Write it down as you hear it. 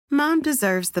Mom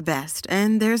deserves the best,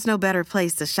 and there's no better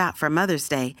place to shop for Mother's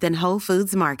Day than Whole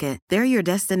Foods Market. They're your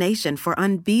destination for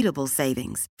unbeatable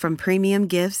savings, from premium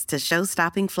gifts to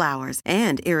show-stopping flowers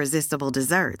and irresistible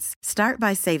desserts. Start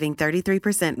by saving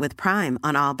 33% with Prime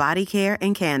on all body care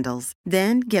and candles.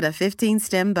 Then get a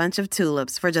 15-stem bunch of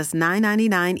tulips for just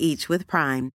 $9.99 each with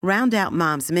Prime. Round out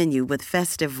Mom's menu with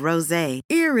festive rosé,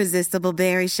 irresistible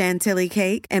berry chantilly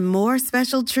cake, and more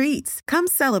special treats. Come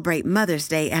celebrate Mother's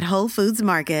Day at Whole Foods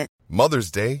Market.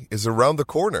 Mother's Day is around the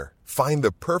corner. Find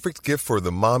the perfect gift for the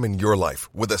mom in your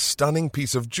life with a stunning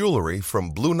piece of jewelry from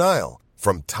Blue Nile.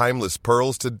 From timeless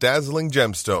pearls to dazzling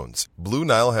gemstones, Blue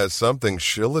Nile has something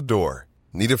she'll adore.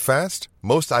 Need it fast?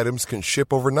 Most items can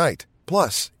ship overnight.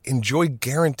 Plus, enjoy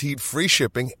guaranteed free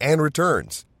shipping and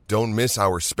returns. Don't miss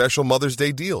our special Mother's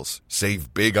Day deals.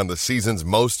 Save big on the season's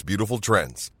most beautiful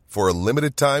trends. For a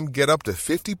limited time, get up to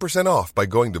 50% off by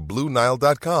going to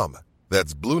BlueNile.com.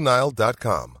 That's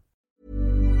BlueNile.com.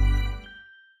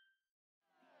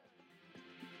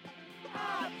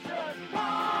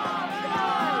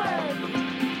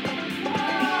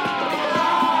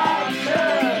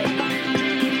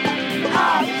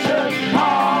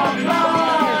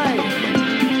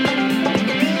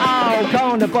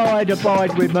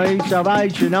 Abide with me,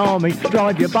 Salvation Army,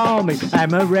 drive your balmy.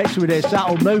 Amarettes with their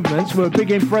subtle movements were a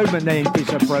big improvement then,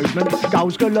 disapproval.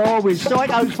 Goals galore with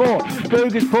Psychos 4,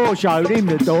 Burgers Paw showed him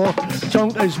the door.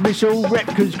 Tonka's missile,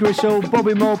 Repka's gristle,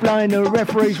 Bobby Moore blowing the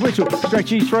referee's whistle.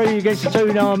 Stretchy's 3 against the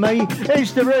Toon Army,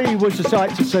 History was a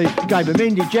sight to see. Gave him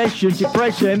indigestion,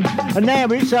 depress him, and now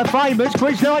it's a famous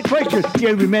quiz night question.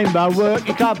 You remember, work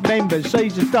your club members,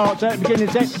 season starts at the beginning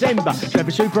of September.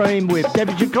 Trevor Supreme with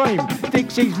Devonshire Cream,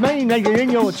 Dixie's mean lady in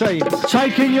your team.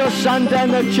 Taking your son down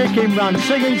the chicken run,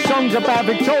 singing songs about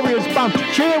Victoria's bum.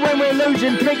 Cheer when we're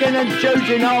losing, picking and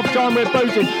choosing, half time we're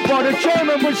boozing. While the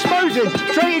chairman was smoozing,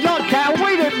 treated like cattle,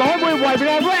 we didn't mind, we're waving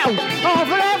our rattles. Half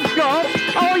an hour gone,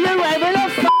 are you having a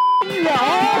f***ing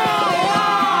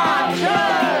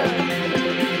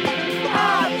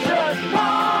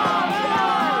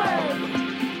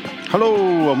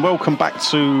Hello and welcome back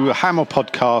to Hammer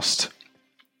Podcast,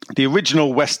 the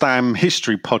original West Ham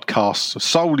history podcast,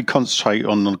 solely concentrate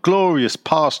on the glorious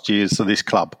past years of this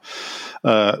club.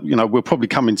 We're probably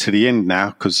coming to the end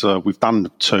now because we've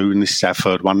done 2 and this is our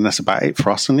 3rd one, and that's about it for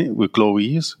us, isn't it, with glory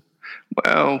years?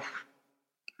 Well,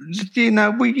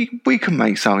 we can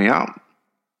make something up.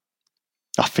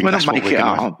 I think we'll that's not what make we're it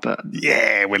up, but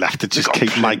yeah, we'll have to just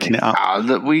keep making it up.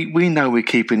 Look, we know we're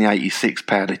keeping the 86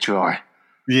 powder dry.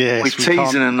 Yes, we're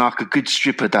teasing them like a good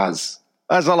stripper does.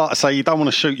 As I like to say, you don't want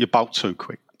to shoot your bolt too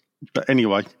quick. But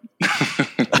anyway,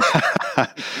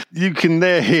 you can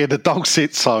there hear the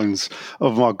dulcet tones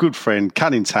of my good friend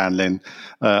Cunnington, Len.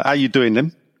 How you doing,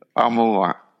 then? I'm all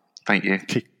right, thank you.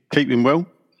 Keeping well?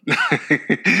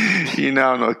 You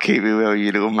know I'm not keeping well,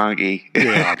 you little monkey.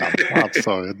 Yeah, I'm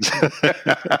sorry.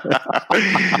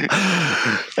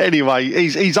 Anyway,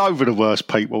 he's over the worst,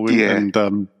 people. Yeah.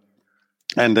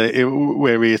 And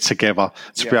we're here together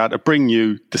to be able to bring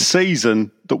you the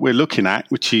season that we're looking at,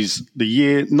 which is the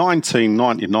year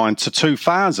 1999 to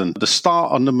 2000, the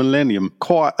start on the millennium.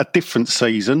 Quite a different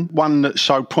season, one that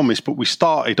showed promise, but we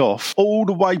started off all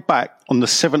the way back on the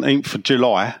 17th of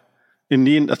July in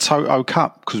the Intertoto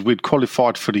Cup because we'd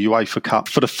qualified for the UEFA Cup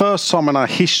for the first time in our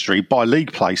history by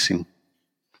league placing,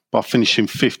 by finishing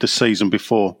 5th the season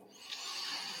before.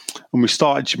 And we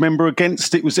started, do you remember,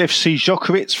 against, it was FC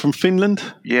Jokerit from Finland?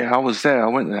 Yeah, I was there. I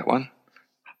went to that one.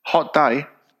 Hot day.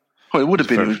 Well, it would have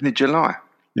been, it was mid-July.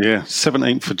 Yeah,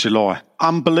 17th of July.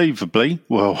 Unbelievably,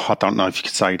 well, I don't know if you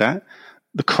could say that,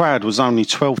 the crowd was only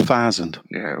 12,000.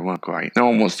 Yeah, it wasn't great. No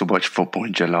one wants to watch football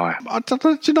in July. I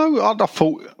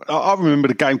remember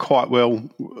the game quite well.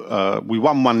 We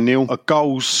won 1-0. A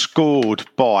goal scored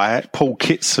by Paul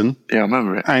Kitson. Yeah, I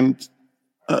remember it. And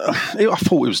I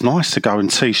thought it was nice to go in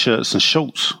T-shirts and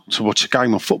shorts to watch a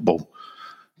game of football.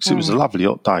 Because it was a lovely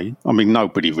hot day. I mean,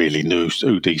 nobody really knew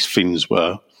who these Finns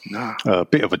were. No. A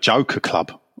bit of a joker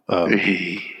club. As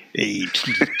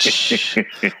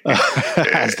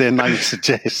their name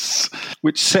suggests.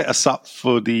 Which set us up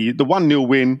for the 1-0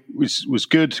 win, which was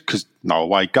good because no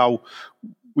away goal.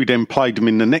 We then played them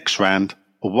in the next round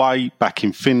away back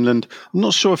in Finland. I'm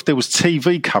not sure if there was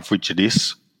TV coverage of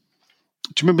this.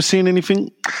 Do you remember seeing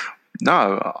anything?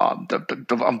 No,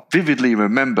 I vividly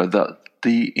remember that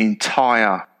the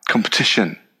entire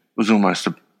competition was almost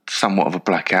somewhat of a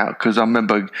blackout because I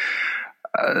remember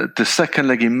the second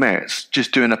leg in Metz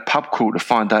just doing a pub crawl to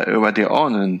find out who had it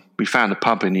on, and we found a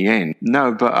pub in the end.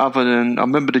 No, but other than, I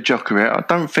remember the Jokerit, I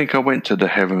don't think I went to the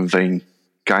Heerenveen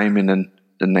game in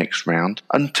the next round.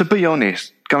 And to be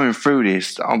honest, going through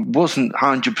this, I wasn't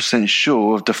 100%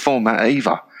 sure of the format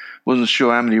either. Wasn't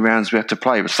sure how many rounds we had to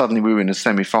play, but suddenly we were in the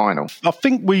semi-final. I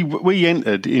think we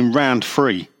entered in round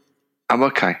 3. Oh,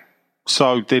 okay.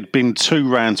 So there'd been 2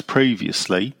 rounds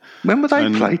previously. When were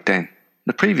they played then?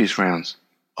 The previous rounds?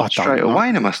 Straight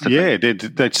away, they must have been. Yeah,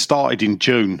 they'd started in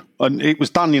June. And it was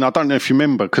done in, I don't know if you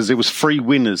remember, because there was 3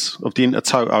 winners of the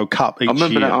Intertoto Cup each year. I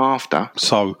remember that after.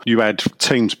 So you had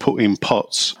teams put in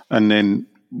pots, and then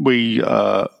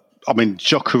Djokovic,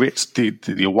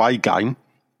 the away game,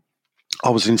 I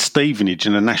was in Stevenage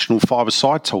in a national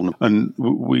 5-a-side tournament, and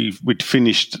we'd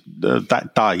finished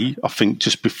that day, I think,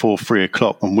 just before 3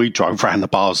 o'clock, and we drove round the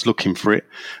bars looking for it,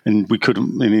 and we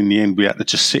couldn't. And in the end, we had to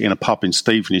just sit in a pub in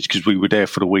Stevenage because we were there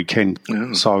for the weekend.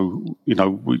 Yeah. So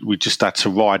we just had to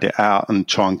ride it out and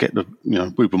try and get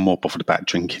we were more bothered about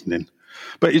drinking then.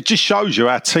 But it just shows you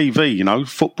our TV.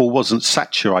 Football wasn't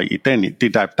saturated then; it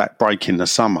did have that break in the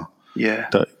summer. Yeah,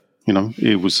 that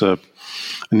it was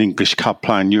an English club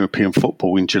playing European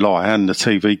football in July, and the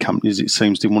TV companies, it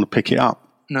seems, didn't want to pick it up.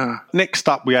 No. Next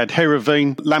up, we had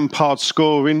Heerenveen, Lampard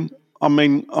scoring. I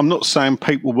mean, I'm not saying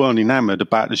people weren't enamoured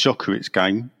about the Djokovic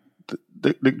game.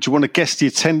 Do you want to guess the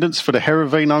attendance for the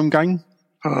Heerenveen home game?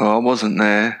 Oh, I wasn't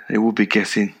there. It would be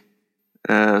guessing.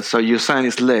 So you're saying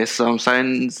it's less, so I'm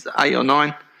saying 8 or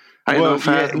 9? 8 or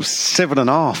 9,000? Yeah, it was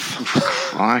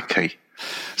 7.5. Okay.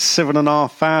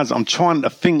 7,500. I'm trying to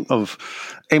think of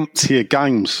emptier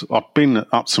games. I've been at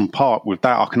Upton Park with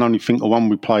that. I can only think of one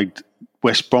we played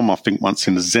West Brom, I think, once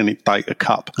in the Zenit Data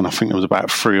Cup, and I think there was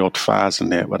about 3,000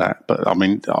 there with that. But I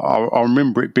mean, I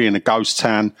remember it being a ghost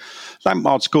town.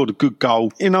 Lampard scored a good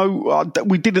goal.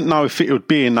 We didn't know if it would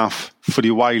be enough for the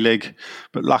away leg,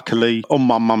 but luckily, on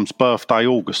my mum's birthday,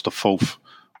 August the 4th,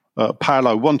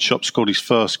 Paolo Wanchope scored his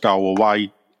first goal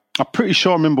away. I'm pretty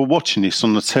sure I remember watching this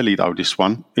on the telly, though, this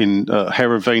one, in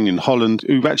Heerenveen in Holland,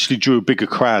 who actually drew a bigger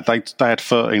crowd. They had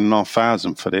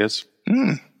 13,500 for theirs.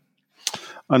 Mm.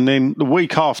 And then the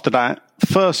week after that,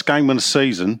 first game of the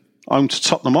season, home to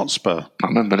Tottenham Hotspur. I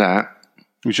remember that.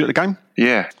 Was you at the game?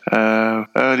 Yeah.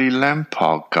 Early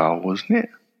Lampard goal, wasn't it?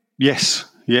 Yes.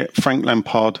 Yeah, Frank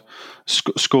Lampard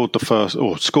scored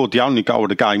the only goal of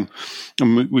the game,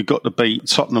 and we got to beat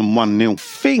Tottenham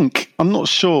 1-0. I'm not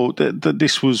sure that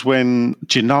this was when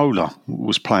Ginola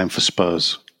was playing for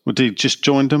Spurs. Did he just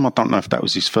join them? I don't know if that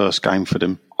was his first game for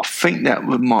them. I think that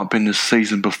might have been the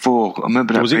season before. I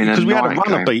remember that being a night game. Because we had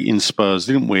a run of beating Spurs,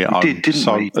 didn't we? We didn't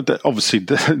we? Obviously,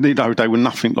 they were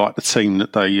nothing like the team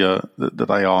that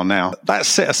they are now. That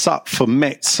set us up for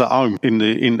Metz at home in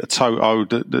the Toto,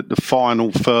 the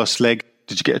final first leg.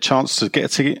 Did you get a chance to get a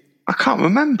ticket? I can't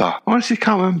remember. I honestly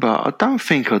can't remember. I don't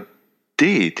think I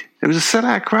did. It was a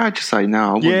sellout crowd, you say?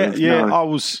 No, I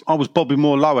was Bobby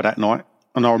Moore lower that night,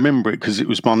 and I remember it because it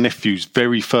was my nephew's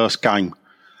very first game.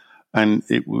 And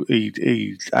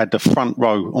he had the front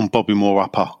row on Bobby Moore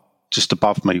upper, just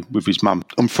above me with his mum.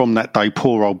 And from that day,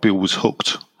 poor old Bill was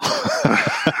hooked.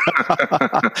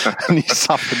 And he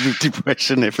suffered with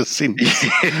depression ever since.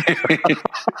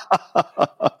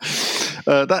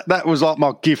 That was like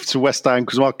my gift to West Ham,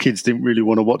 because my kids didn't really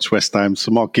want to watch West Ham, so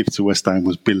my gift to West Ham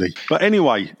was Billy. But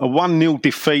anyway, a 1-0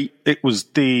 defeat. It was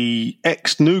the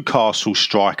ex-Newcastle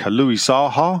striker, Louis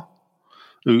Zaha,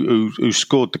 who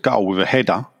scored the goal with a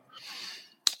header.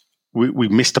 We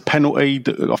missed a penalty.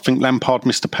 I think Lampard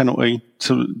missed a penalty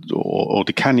or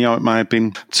Di Canio it may have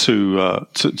been to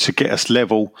get us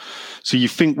level. So you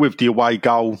think with the away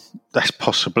goal, that's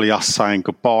possibly us saying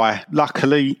goodbye.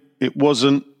 Luckily, it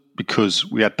wasn't, because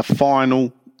we had the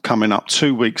final coming up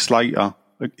 2 weeks later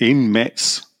in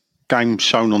Metz. Game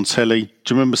shown on telly.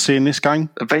 Do you remember seeing this game?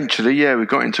 Eventually, yeah, we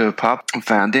got into a pub and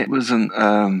found it. It wasn't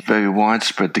very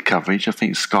widespread, the coverage. I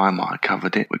think Sky might have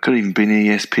covered it. It could have even been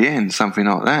ESPN, something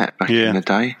like that back in the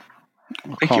day.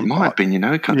 I think it might have been,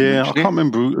 I can't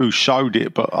remember who showed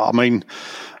it, but I mean,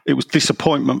 it was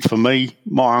disappointment for me.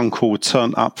 My uncle had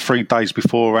turned up 3 days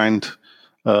beforehand,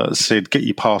 said, get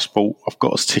your passport, I've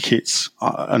got us tickets.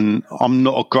 And I'm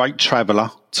not a great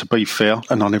traveller, to be fair,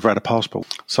 and I never had a passport.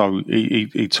 So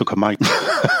he took a mate.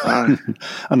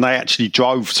 And they actually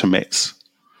drove to Metz.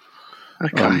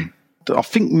 Okay. I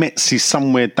think Metz is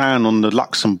somewhere down on the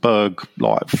Luxembourg,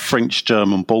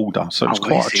 French-German border. So it was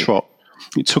quite a trot.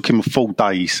 It took him a full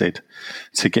day, he said,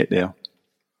 to get there.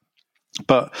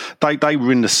 But they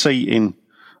were in the seating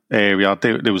area.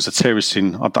 There was a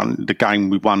terracing. The game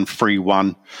we won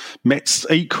 3-1. Metz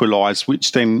equalised,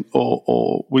 which then,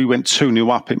 or we went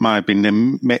 2-0 up. It may have been.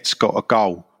 Then Metz got a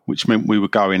goal, which meant we were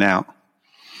going out.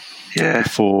 Yeah.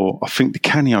 Before I think Di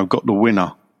Canio got the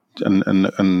winner, and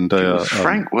it was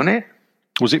Frank, wasn't it?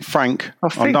 Was it Frank? I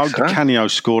think know so. Di Canio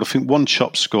scored. I think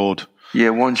Wanchope scored. Yeah,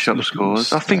 one-shot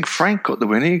scores. I think Frank got the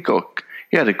win.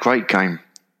 He had a great game.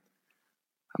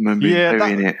 I remember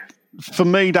hearing it. For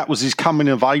me, that was his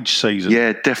coming-of-age season.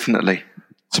 Yeah, definitely.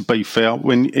 To be fair,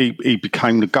 when he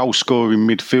became the goal-scoring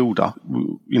midfielder,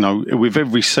 you know, with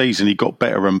every season he got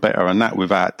better and better, and that,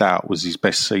 without doubt, was his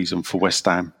best season for West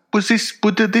Ham. Would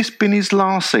this been his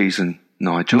last season,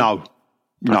 Nigel? No.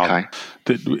 Okay.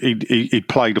 He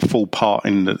played a full part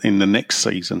in the next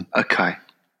season. Okay.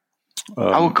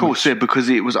 Of course, because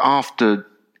it was after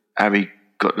Harry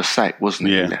got the sack, wasn't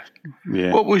it? Yeah. He left.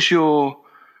 Yeah.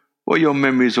 What are your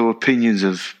memories or opinions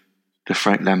of the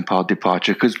Frank Lampard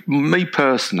departure? Because me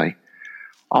personally,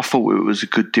 I thought it was a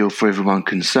good deal for everyone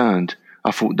concerned.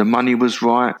 I thought the money was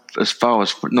right, as far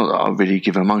as, not that I really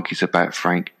give a monkeys about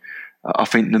Frank. I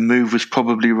think the move was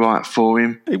probably right for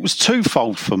him. It was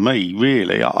twofold for me,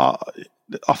 really. I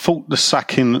thought the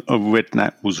sacking of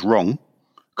Redknapp was wrong,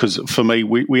 because for me,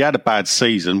 we had a bad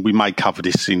season. We may cover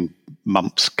this in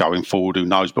months going forward, who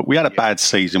knows, but we had a bad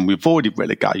season. We avoided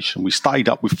relegation. We stayed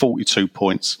up with 42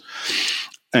 points.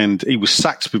 And he was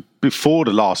sacked before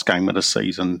the last game of the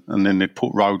season, and then they'd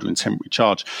put Roeder in temporary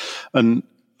charge. And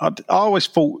I always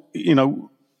thought, you know,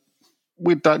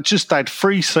 we'd just had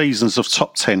 3 seasons of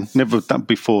top 10, never done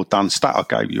before done, stat I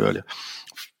gave you earlier.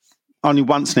 Only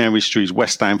once in our history has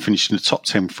West Ham finished in the top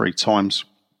 10 3 times.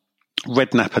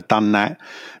 Redknapp had done that.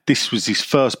 This was his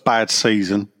first bad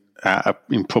season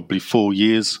in probably 4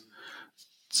 years.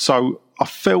 So I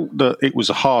felt that it was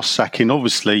a harsh sacking.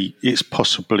 Obviously,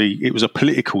 it was a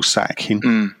political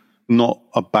sacking, not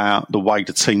about the way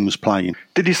the team was playing.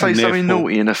 Did he say something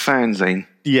naughty in a fanzine?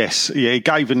 Yes, he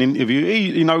gave an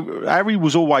interview. Harry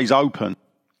was always open,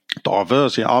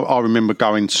 diverse. I remember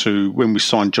going to, when we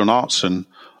signed John Hartson,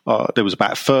 there was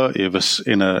about 30 of us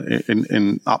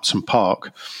in Upton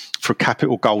Park for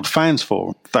Capital Gold Fans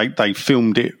Forum. They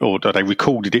filmed it, or they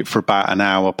recorded it for about an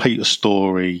hour. Peter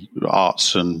Storey,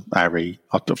 Hartson, Harry.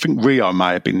 I think Rio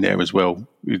may have been there as well.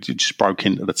 He just broke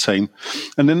into the team.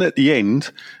 And then at the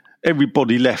end,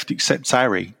 everybody left except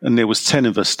Harry, and there was 10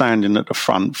 of us standing at the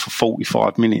front for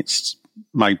 45 minutes,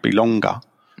 maybe longer,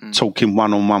 talking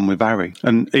one-on-one with Harry.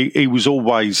 And he was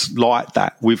always like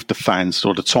that with the fans,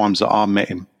 or the times that I met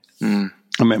him.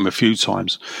 I met him a few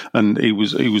times, and he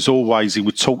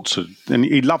would talk to, and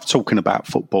he loved talking about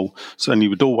football, and he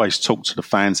would always talk to the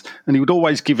fans, and he would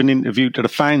always give an interview to the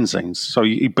fanzines. So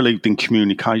he believed in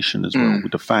communication as well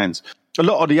with the fans. A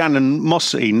lot of the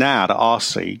animosity now that I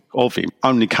see of him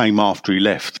only came after he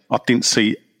left. I didn't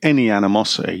see any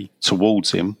animosity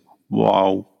towards him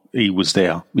while he was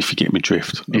there, if you get me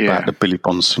drift, about the Billy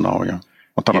Bonds scenario.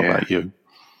 I don't know about you.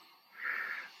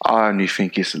 I only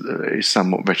think it's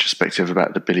somewhat retrospective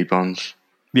about the Billy Bonds.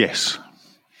 Yes.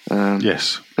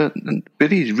 Yes. But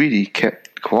Billy really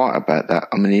kept quiet about that.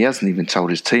 I mean, he hasn't even told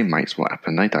his teammates what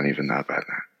happened. They don't even know about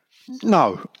that.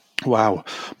 No. Wow.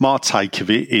 My take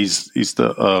of it is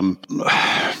that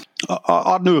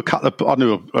I knew a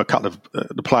couple of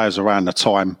the players around the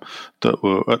time that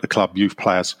were at the club, youth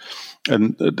players,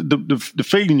 and the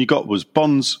feeling you got was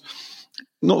Bonds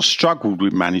not struggled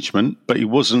with management, but he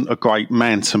wasn't a great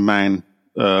man-to-man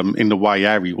in the way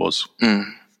Harry was.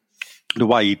 The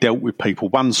way he dealt with people.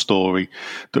 One story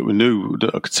that we knew,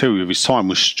 that I could tell you of his time,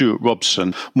 was Stuart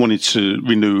Robson wanted to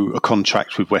renew a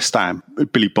contract with West Ham.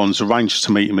 Billy Bonds arranged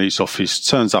to meet him at his office,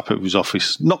 turns up at his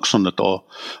office, knocks on the door,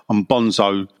 and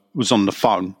Bonzo was on the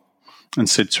phone and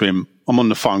said to him, "I'm on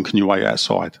the phone, can you wait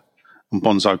outside?" And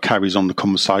Bonzo carries on the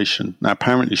conversation. Now,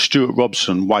 apparently Stuart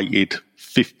Robson waited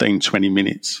 15, 20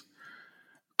 minutes,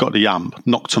 got the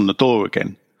knocked on the door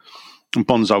again, and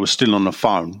Bonzo was still on the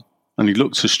phone. And he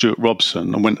looked at Stuart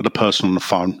Robson and went to the person on the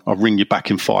phone, "I'll ring you back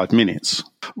in 5 minutes."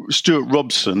 Stuart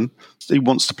Robson, he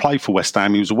wants to play for West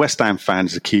Ham. He was a West Ham fan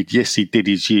as a kid. Yes, he did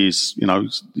his years,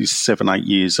 his 7-8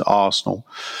 years at Arsenal.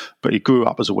 But he grew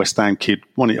up as a West Ham kid,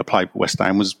 wanted to play for West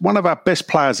Ham, was one of our best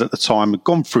players at the time, had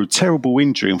gone through terrible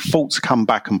injury and fought to come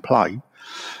back and play.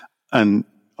 And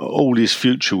all his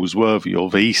future was worthy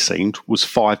of, he seemed, was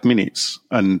 5 minutes.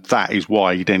 And that is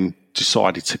why he then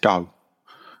decided to go.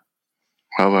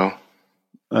 Oh, well.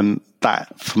 And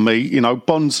that, for me,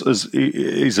 Bonds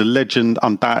is a legend,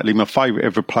 undoubtedly my favourite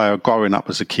ever player growing up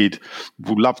as a kid.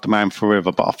 We'll love the man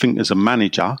forever, but I think as a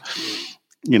manager,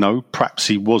 perhaps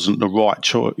he wasn't the right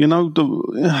choice.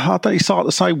 It's hard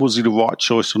to say, was he the right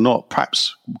choice or not?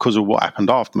 Perhaps because of what happened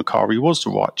after Macari, he was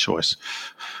the right choice.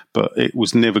 But it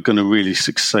was never going to really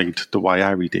succeed the way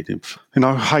Harry did him.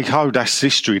 Hey ho, that's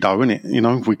history though, isn't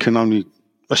it? We can only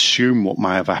assume what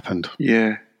may have happened.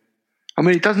 Yeah. I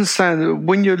mean, it doesn't sound,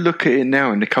 when you look at it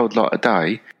now in the cold light of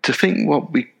day, to think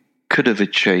what we could have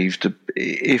achieved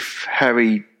if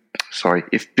Harry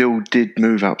if Bill did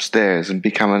move upstairs and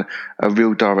become a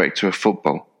real director of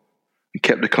football and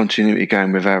kept the continuity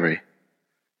going with Harry,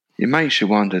 it makes you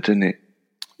wonder, doesn't it?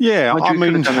 Yeah, I mean,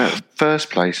 could have done that in the first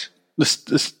place.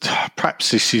 Perhaps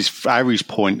this is Harry's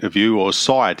point of view or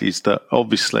side, is that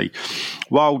obviously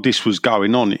while this was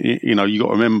going on, you know, you got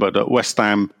to remember that West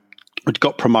Ham had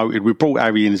got promoted. We brought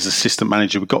Harry in as assistant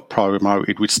manager. We got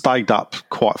promoted. We'd stayed up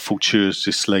quite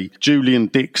fortuitously. Julian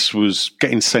Dix was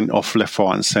getting sent off left,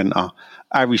 right and centre.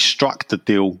 Harry struck the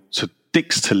deal to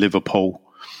Dix to Liverpool.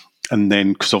 And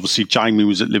then, because obviously Jamie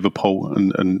was at Liverpool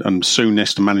and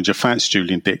Souness, the manager, fancied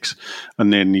Julian Dix.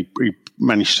 And then he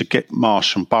managed to get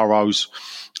Marsh and Burrows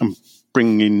and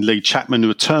bring in Lee Chapman, who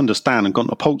had turned us down and gone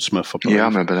to Portsmouth, I believe. Yeah, I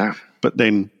remember that. But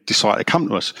then decided to come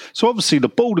to us. So obviously the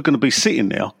board are going to be sitting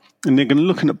there and they're going to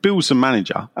look at Bill's the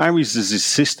manager, Harry's as his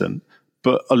assistant,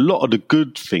 but a lot of the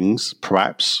good things,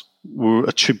 perhaps, were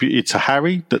attributed to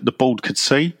Harry that the board could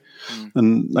see.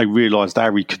 And they realised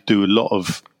Harry could do a lot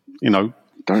of, you know...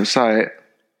 Don't say it.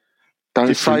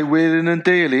 Don't say wheeling and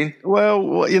dealing.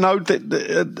 Well, you know,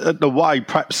 the way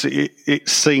perhaps it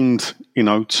seemed, you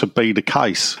know, to be the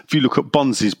case. If you look at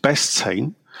Bonds' best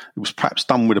team, it was perhaps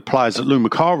done with the players that Lou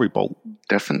Macari bought.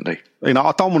 Definitely. You know,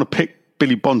 I don't want to pick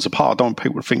Billy Bonds apart. I don't want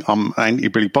people to think I'm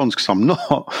anti-Billy Bonds, because I'm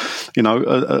not. You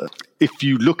know, if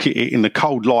you look at it in the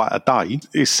cold light of day,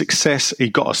 his success, he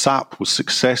got us up, was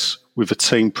success with a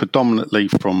team predominantly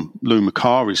from Lou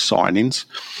Macari's signings.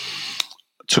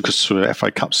 Took us to a FA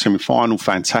Cup semi-final,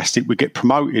 fantastic. We get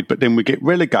promoted, but then we get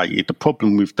relegated. The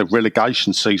problem with the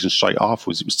relegation season straight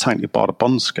afterwards, it was tainted by the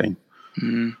bond scheme,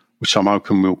 which I'm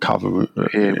hoping we'll cover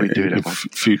in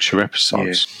future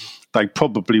episodes. Yeah. They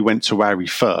probably went to Harry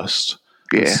first.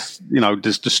 Yeah. You know,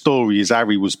 the story is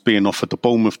Harry was being offered the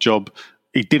Bournemouth job.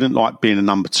 He didn't like being a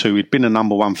number two. He'd been a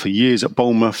number one for years at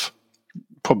Bournemouth,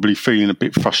 probably feeling a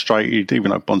bit frustrated,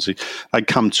 even though Bonzi, they'd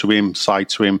come to him, say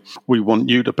to him, we want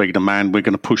you to be the man, we're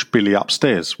going to push Billy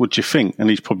upstairs. What do you think? And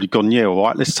he's probably gone, yeah, all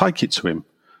right, let's take it to him.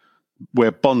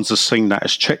 Where Bonds has seen that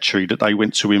as treachery, that they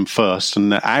went to him first,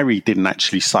 and that Harry didn't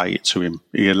actually say it to him.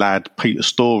 He allowed Peter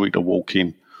Storey to walk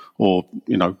in, or,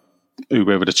 you know,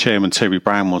 whoever the chairman, Terry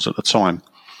Brown, was at the time,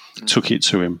 took it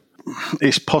to him.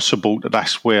 It's possible that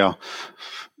that's where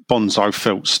Bonzo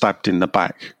felt stabbed in the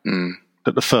back.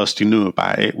 That the first he knew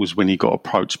about it was when he got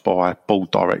approached by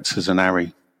board directors and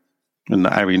Harry, and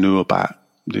that Harry knew about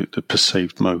the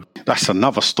perceived move. That's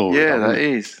another story. Yeah, that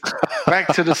is. Back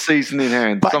to the season in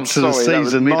hand. Back to the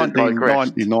season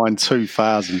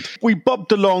 1999-2000. We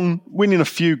bobbed along, winning a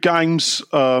few games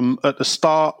at the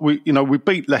start. We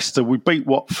beat Leicester, we beat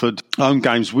Watford. Home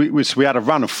games, we had a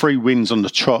run of 3 wins on the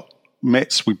trot.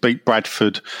 Mets, we beat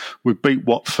Bradford, we beat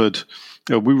Watford.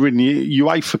 We were in the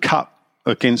UEFA Cup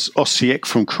against Osijek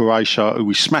from Croatia, who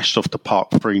we smashed off the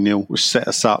park 3-0, which set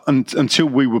us up. And until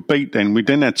we were beat then, we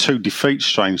then had 2 defeats,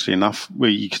 strangely enough, where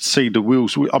you could see the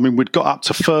wheels. I mean, we'd got up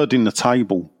to 3rd in the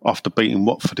table after beating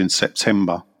Watford in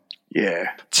September. Yeah.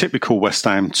 Typical West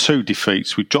Ham, 2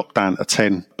 defeats. We dropped down to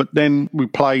 10. But then we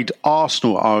played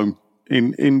Arsenal at home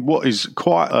in what is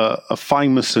quite a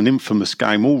famous and infamous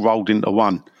game, all rolled into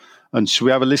one. And should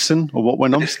we have a listen of what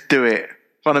went on? Let's do it.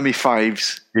 One of me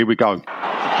faves. Here we go.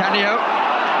 Canio.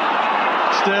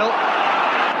 Still.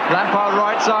 Lampard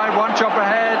right side, one chop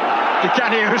ahead. Di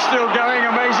Canio still going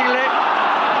amazingly.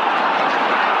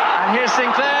 And here's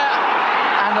Sinclair.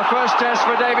 And the first test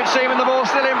for David Seaman. The ball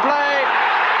still in play.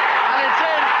 And it's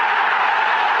in.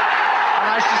 And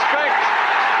I suspect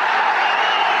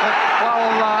that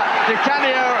while Di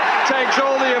Canio takes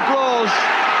all the applause,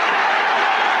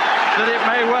 that it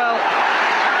may well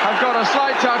have got a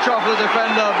slight touch off the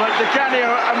defender, but Di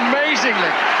Canio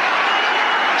amazingly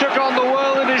took on the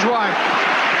world and his wife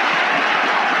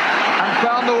and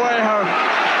found the way home.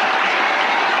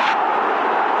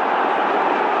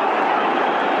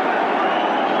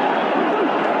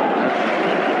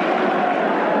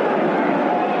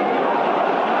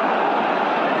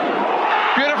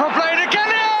 Beautiful play, Di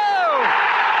Canio!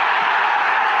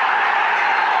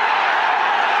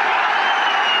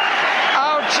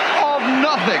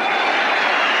 Nothing,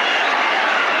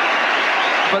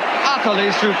 but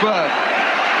utterly superb.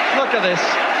 Look at this,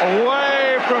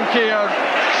 away from Keogh,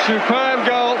 superb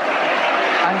goal,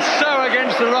 and so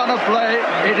against the run of play,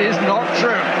 it is not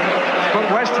true.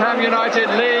 But West Ham United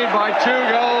lead by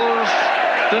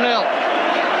 2-0.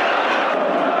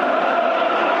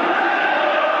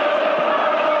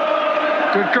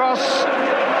 Good cross,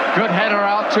 good header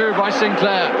out too by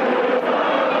Sinclair.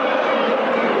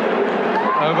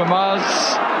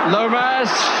 Overmars,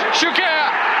 Lomas, Shuker!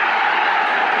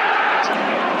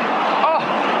 Oh!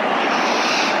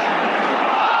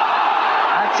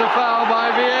 That's a foul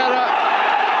by Vieira.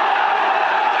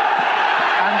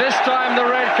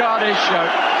 red card is shown.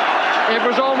 It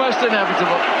was almost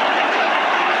inevitable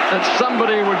that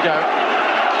somebody would go.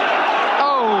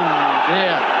 Oh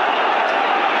dear.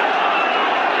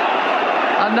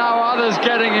 And now others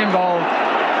getting involved.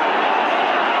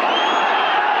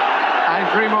 And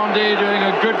Grimandi doing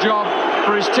a good job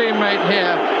for his teammate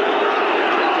here.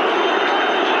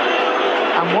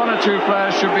 And one or two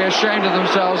players should be ashamed of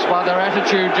themselves by their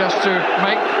attitude just to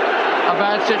make a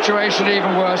bad situation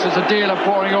even worse. As a dealer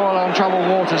pouring oil on troubled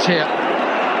waters here.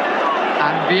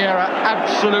 And Vieira,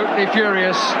 absolutely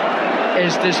furious,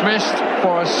 is dismissed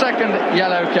for a second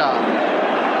yellow card.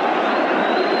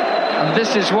 And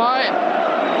this is why,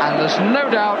 and there's no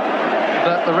doubt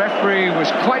that the referee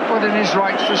was quite within his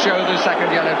rights to show the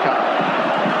second yellow card.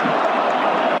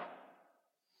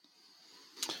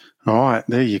 All right,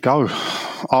 there you go.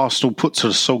 Arsenal put to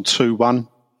the sword 2-1.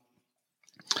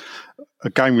 A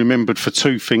game remembered for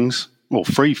two things, or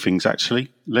three things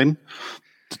actually, Len.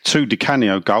 The two Di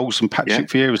Canio goals and Patrick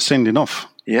Vieira sending off.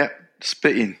 Yeah,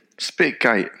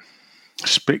 Spitgate.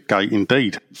 Spitgate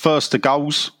indeed. First the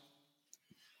goals.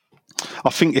 I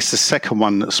think it's the second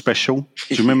one that's special.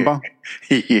 Do you remember?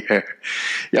 Yeah,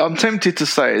 I'm tempted to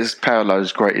say it's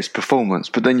Paolo's greatest performance,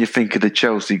 but then you think of the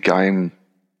Chelsea game,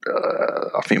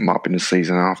 I think it might have been the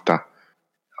season after.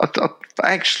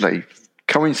 Actually,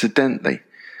 coincidentally,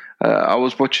 I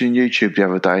was watching YouTube the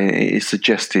other day and it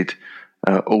suggested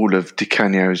all of Di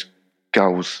Canio's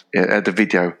goals at the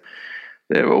video.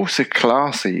 They were also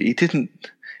classy. He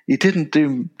didn't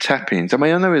do tap-ins. I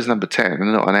mean, I know he's number 10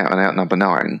 and not an out-and-out number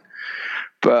 9,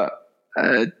 but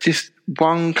just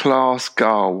one class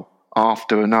goal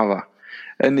after another.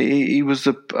 And he was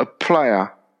a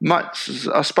player, much,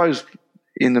 I suppose,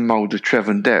 in the mould of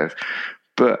Trevor Dev,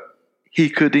 but he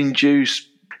could induce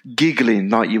giggling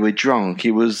like you were drunk.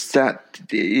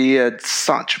 He had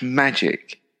such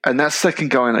magic. And that second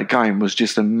goal in that game was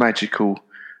just a magical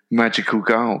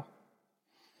goal.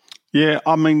 Yeah,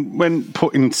 I mean, when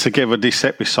putting together this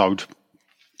episode,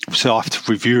 so I have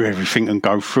to review everything and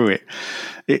go through it.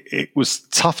 It was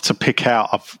tough to pick out.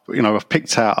 I've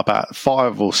picked out about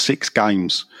 5 or 6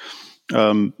 games.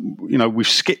 We've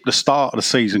skipped the start of the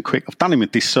season quick. I've done him a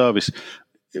disservice.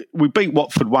 We beat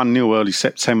Watford 1-0 early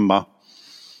September.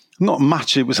 Not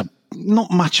much. It was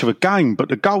not much of a game, but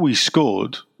the goal he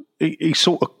scored, he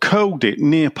sort of curled it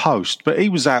near post, but he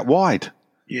was out wide.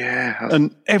 Yeah.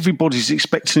 And everybody's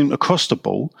expecting him to cross the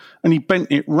ball, and he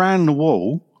bent it round the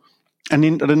wall and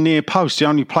into the near post, the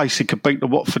only place he could beat the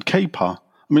Watford keeper.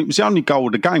 I mean, it was the only goal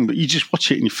of the game, but you just watch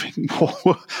it and you think,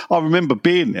 I remember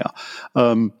being there.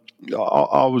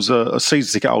 I was a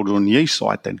season ticket holder on the east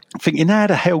side then, thinking, how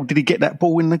the hell did he get that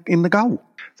ball in the goal?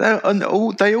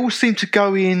 They all seem to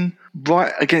go in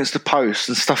right against the post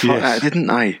and stuff like that, didn't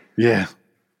they? Yeah.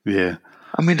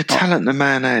 I mean, the talent the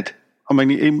man had. I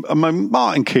mean,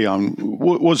 Martin Keown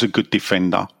was a good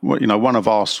defender. One of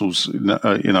Arsenal's,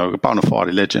 a bona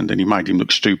fide legend, and he made him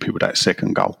look stupid with that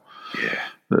second goal. Yeah.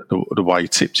 The way he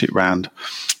tipped it round.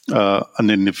 And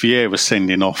then the Vieira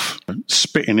sending off,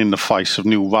 spitting in the face of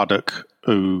Neil Ruddock,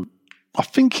 who I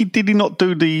think did he not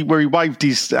do where he waved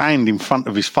his hand in front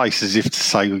of his face as if to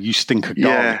say, you stink of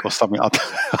garlic or something. I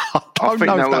don't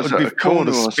know if that was before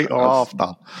the spit or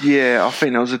after. Yeah, I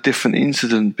think that was a different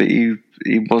incident, but he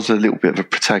was a little bit of a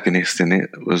protagonist in it.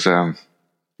 It was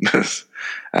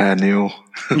Neil.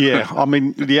 Yeah, I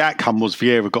mean, the outcome was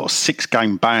Vieira got a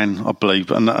 6-game ban, I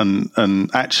believe, and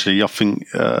actually I think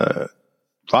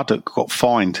Ruddock got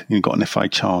fined. He got an FA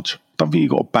charge. I don't think he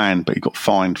got a ban, but he got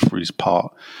fined for his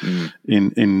part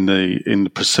in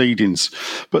the proceedings.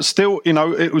 But still,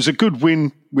 it was a good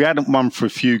win. We hadn't won for a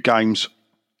few games,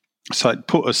 so it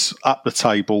put us up the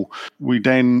table. We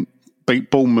then beat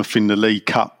Bournemouth in the League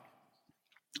Cup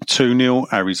 2-0,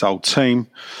 Harry's old team.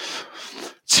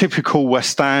 Typical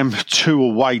West Ham, 2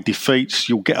 away defeats.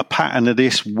 You'll get a pattern of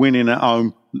this, winning at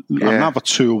home. Another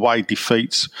 2 away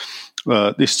defeats,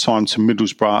 this time to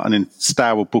Middlesbrough and then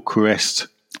Steaua Bucharest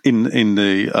in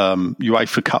the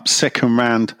UEFA Cup second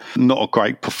round. Not a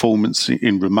great performance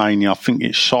in Romania. I think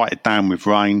it shited down with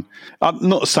rain. I'm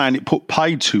not saying it put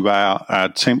paid to our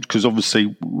attempt, because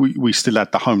obviously we still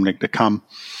had the home leg to come.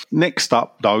 Next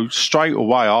up, though, straight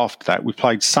away after that, we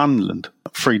played Sunderland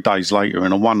 3 days later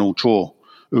in a 1-1 draw,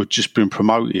 who had just been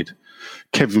promoted.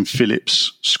 Kevin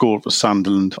Phillips scored for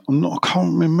Sunderland. I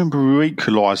can't remember who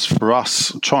equalised for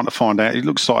us. I'm trying to find out. It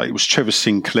looks like it was Trevor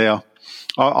Sinclair.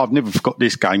 I've never forgot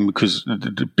this game because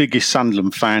the biggest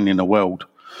Sunderland fan in the world,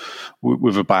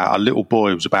 with about a little boy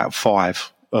who was about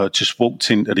 5, just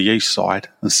walked into the east side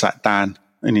and sat down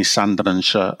in his Sunderland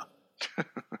shirt.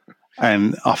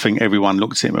 And I think everyone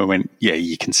looked at him and went, yeah,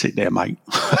 you can sit there, mate.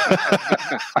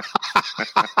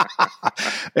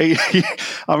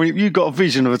 I mean, you've got a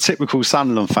vision of a typical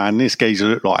Sunderland fan. This geezer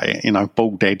looked like,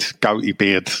 bald head, goatee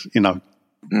beard,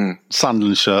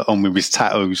 Sunderland shirt on with his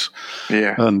tattoos.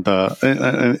 Yeah. And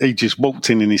he just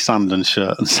walked in his Sunderland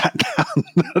shirt and sat down.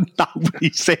 Nobody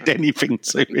said anything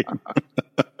to him.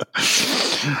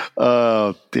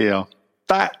 Oh, dear.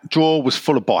 That draw was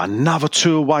followed by another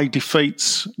 2 away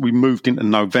defeats. We moved into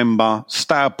November.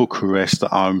 Steaua Bucharest at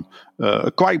home.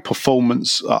 A great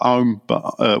performance at home,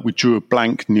 but we drew a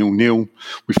blank 0-0.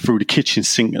 We threw the kitchen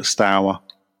sink at Steaua.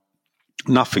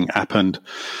 Nothing happened.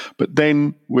 But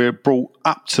then we're brought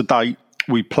up to date.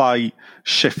 We play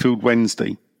Sheffield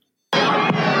Wednesday.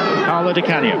 Paolo Di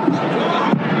Canio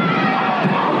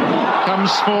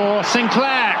comes for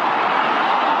Sinclair.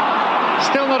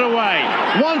 Still not away.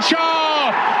 One shot!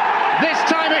 This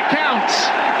time it counts.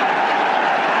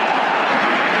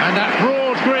 And that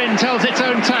broad grin tells its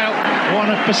own tale.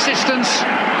 One of persistence,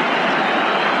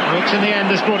 which in the end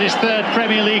has brought his third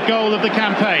Premier League goal of the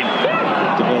campaign.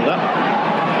 The build up.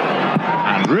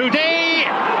 And Rudy,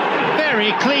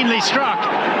 very cleanly struck.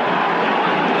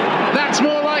 That's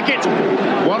more like it.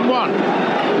 1-1.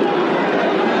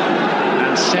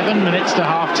 And 7 minutes to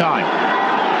half time.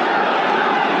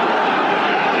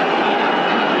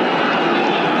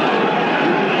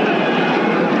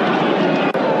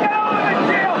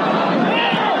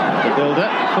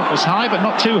 Foot was high, but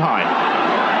not too high.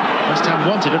 West Ham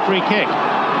wanted a free kick.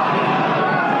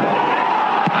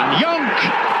 And Jonk!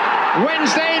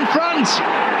 Wednesday in front!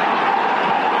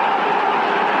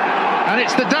 And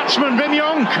it's the Dutchman, Wim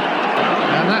Jonk.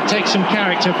 And that takes some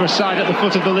character for a side at the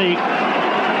foot of the league.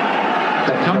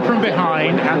 To come from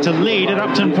behind and to lead at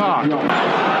Upton Park.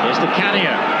 Here's Di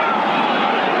Canio.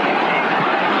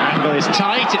 Angle is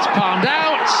tight, it's palmed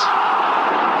out.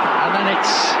 And then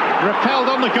it's repelled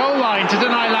on the goal line to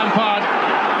deny Lampard.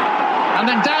 And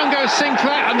then down goes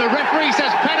Sinclair, and the referee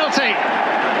says penalty.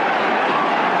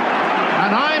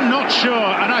 And I'm not sure,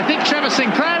 and I think Trevor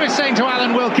Sinclair is saying to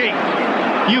Alan Wilkie,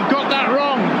 you've got that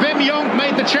wrong. Wim Jonk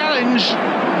made the challenge.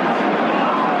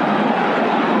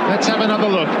 Let's have another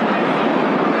look.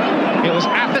 It was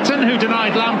Atherton who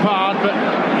denied Lampard, but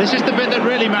this is the bit that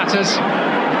really matters.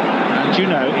 And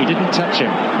he didn't touch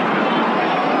him.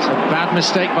 It's a bad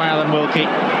mistake by Alan Wilkie.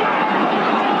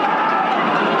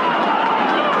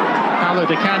 Paolo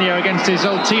Di Canio against his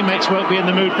old teammates won't be in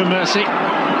the mood for mercy.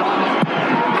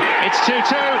 It's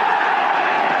 2-2.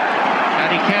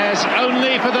 And he cares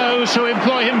only for those who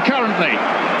employ him currently.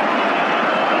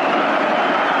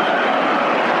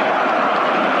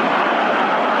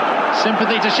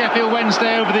 Sympathy to Sheffield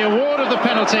Wednesday over the award of the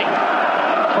penalty.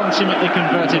 Consummately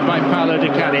converted by Paolo Di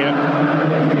Canio.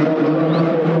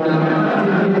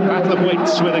 Battle of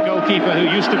wits with a goalkeeper who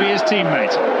used to be his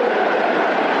teammate.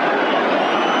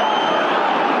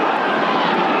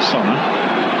 Sonner.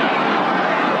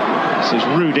 This is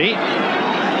Rudy. And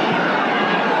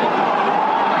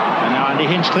now Andy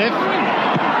Hinchcliffe.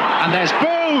 And there's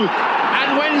Booth.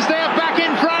 And Wednesday are back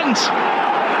in front.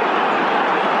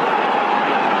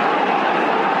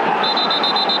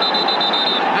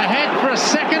 Ahead for a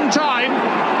second time.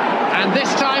 And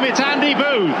this time it's Andy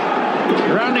Booth.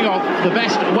 Rounding off the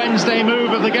best Wednesday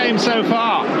move of the game so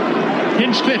far.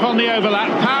 Hinchcliffe on the overlap,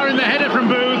 powering the header from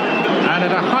Booth, and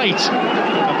at a height,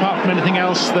 apart from anything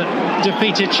else that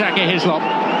defeated Shaka Hislop.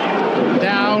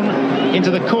 Down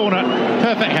into the corner,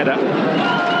 perfect header.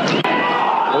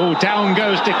 Oh, down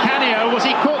goes Di Canio. Was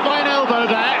he caught by an elbow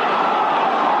there?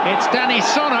 It's Danny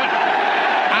Sonner,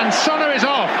 and Sonner is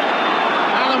off.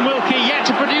 Alan Wilkie yet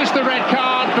to produce the red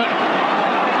card, but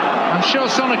I'm sure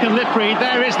Sonner can lip read.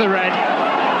 There is the red.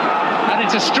 And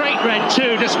it's a straight red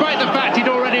too, despite the fact he'd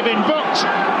already been booked.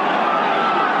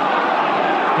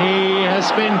 He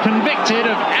has been convicted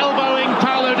of elbowing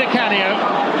Paolo Di Canio.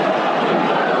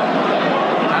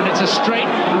 And it's a straight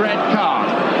red card.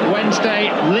 Wednesday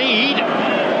lead,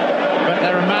 but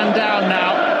they're a man down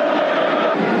now.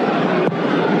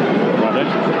 Roddick.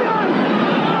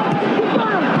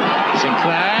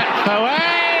 Sinclair,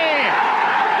 away!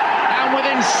 And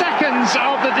within seconds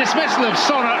of the dismissal of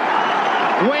Sonner,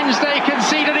 Wednesday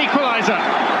concede an equaliser.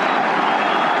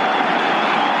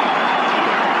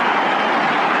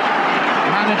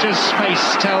 Manager's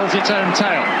face tells its own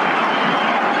tale.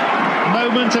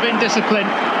 Moment of indiscipline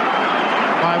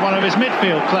by one of his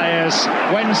midfield players.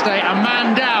 Wednesday a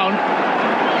man down,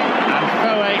 and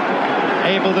Foe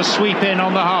able to sweep in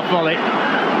on the half volley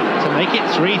to make it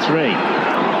 3-3.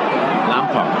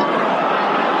 Lampard.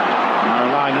 Now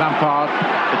allowing Lampard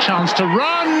the chance to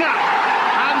run.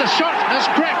 And the shot has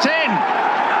crept in.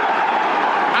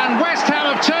 And And West Ham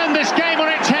have turned this game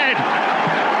on its head.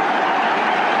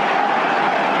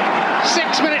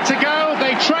 6 minutes ago,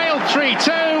 they trailed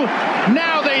 3-2.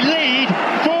 Now they lead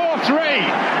 4-3.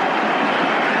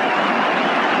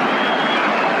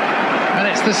 And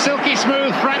it's the silky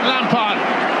smooth Frank Lampard.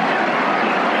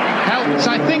 Helped,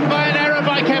 I think, by an error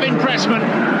by Kevin Pressman,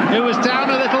 who was down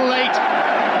a little late.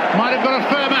 Might have got a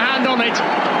firmer hand on it.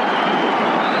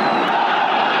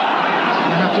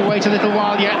 We'll have to wait a little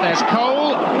while yet. There's Cole.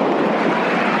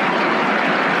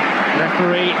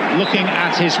 Referee looking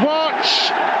at his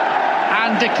watch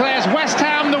and declares West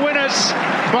Ham the winners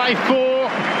by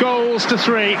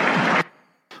 4-3.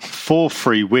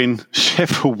 4-3 win,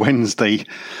 Sheffield Wednesday.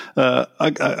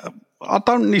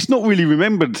 It's not really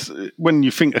remembered when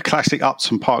you think of classic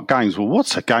Upton Park games. Well,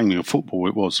 what a game of football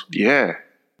it was. Yeah.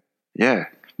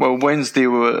 Well, Wednesday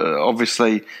were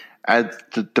obviously had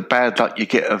the bad luck you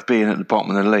get of being at the bottom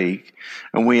of the league,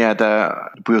 and we had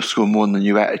we'll score more than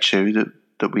you attitude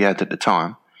that we had at the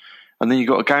time. And then you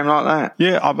got a game like that.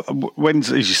 Yeah,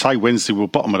 Wednesday, as you say, Wednesday were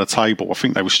bottom of the table. I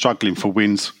think they were struggling for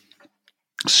wins.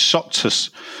 Shocked us.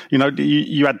 You know,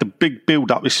 you had the big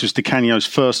build-up. This was Di Canio's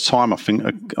first time, I think.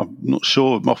 I'm not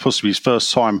sure. Possibly his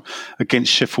first time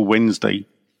against Sheffield Wednesday.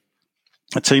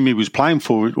 A team he was playing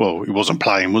for, well, he wasn't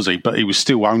playing, was he? But he was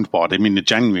still owned by them in the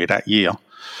January of that year.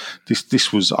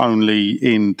 This was only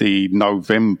in the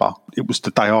November. It was the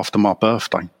day after my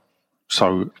birthday.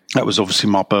 So that was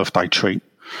obviously my birthday treat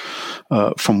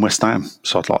from West Ham.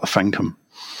 So I'd like to thank them.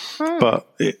 But,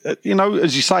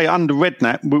 as you say, under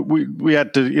Redknapp, we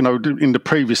had, in the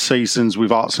previous seasons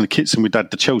with Arts and the Kitson, we'd had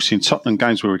the Chelsea and Tottenham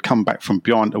games where we'd come back from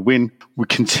behind to win. We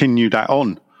continued that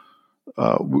on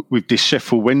with this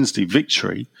Sheffield Wednesday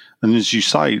victory. And as you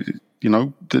say,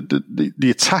 the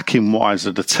attacking wise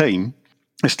of the team,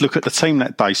 let's look at the team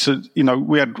that day. So,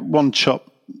 we had one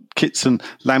chop, Kitson,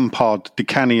 Lampard, Di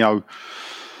Canio,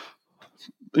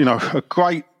 a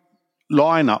great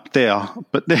line-up there.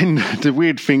 But then the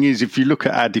weird thing is, if you look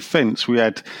at our defence, we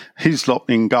had Hislop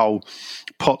in goal,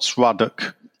 Potts,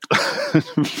 Ruddock,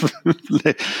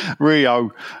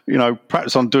 Rio.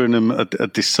 Perhaps I'm doing them a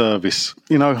disservice.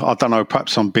 I don't know,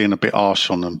 perhaps I'm being a bit harsh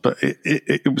on them, but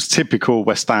it was typical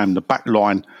West Ham. The back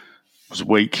line was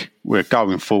weak. We're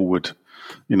going forward.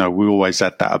 We always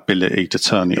had that ability to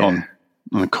turn it on.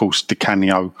 And of course, Di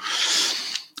Canio,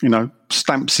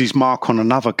 stamps his mark on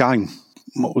another game.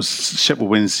 What was Sheffield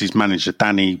Wednesday's manager,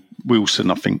 Danny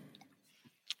Wilson, I think.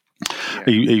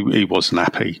 He wasn't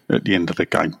happy at the end of the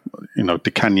game.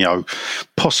 Di Canio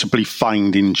possibly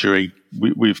feigned injury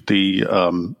with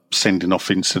the sending off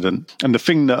incident. And the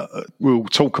thing that we'll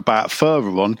talk about further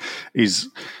on is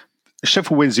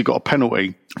Sheffield Wednesday got a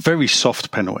penalty, very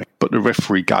soft penalty, but the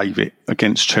referee gave it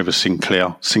against Trevor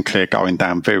Sinclair. Sinclair going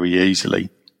down very easily.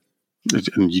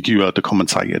 And you heard the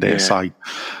commentator there say,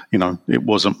 it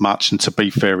wasn't much. And to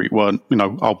be fair, it weren't.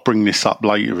 I'll bring this up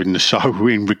later in the show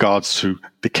in regards to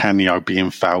Di Canio being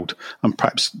fouled, and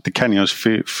perhaps Di Canio's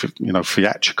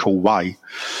theatrical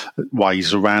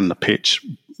ways around the pitch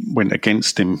went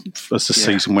against him as the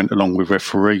season went along with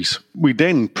referees. We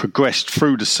then progressed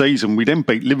through the season. We then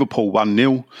beat Liverpool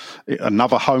 1-0,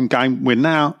 another home game. We're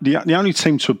now the only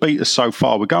team to have beat us so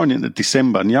far. We're going into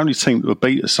December, and the only team to have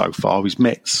beat us so far is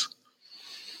Mets.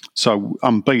 So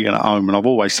unbeaten at home, and I've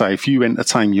always say if you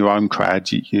entertain your own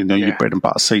crowd, your bread and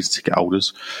butter season ticket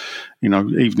holders,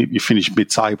 even if you finish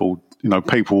mid-table,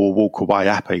 people will walk away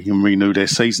happy and renew their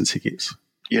season tickets.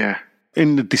 Yeah.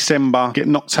 In the December, get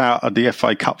knocked out of the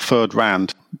FA Cup third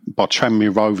round by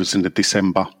Tranmere Rovers in the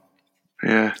December.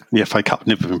 Yeah. The FA Cup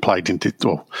never been played in, the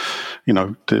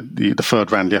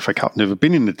third round of the FA Cup never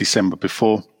been in the December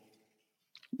before.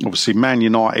 Obviously, Man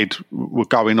United were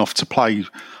going off to play.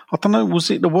 I don't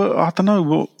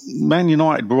know. Man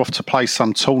United were off to play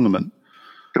some tournament.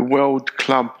 The World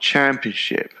Club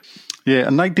Championship. Yeah,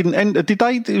 and they didn't enter. Did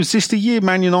they? Was this the year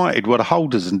Man United were the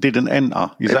holders and didn't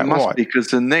enter? Is that right? It must be, because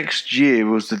the next year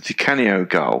was the Di Canio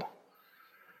goal.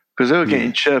 Because they were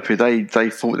getting chirpy. They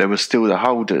thought they were still the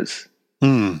holders.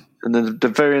 And then the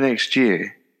very next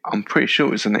year, I'm pretty sure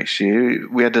it was the next year,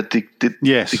 we had a Di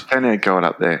Canio goal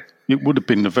up there. It would have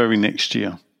been the very next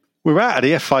year. We're out of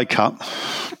the FA Cup,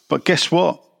 but guess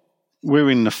what? We're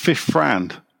in the fifth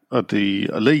round of the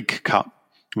League Cup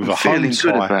with a home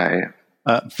tie.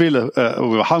 Villa,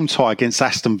 with a home tie against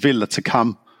Aston Villa to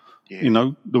come.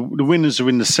 Yeah. The winners are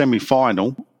in the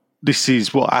semi-final. This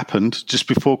is what happened just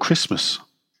before Christmas.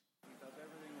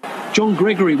 John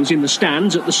Gregory was in the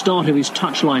stands at the start of his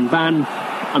touchline ban,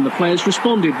 and the players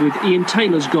responded with Ian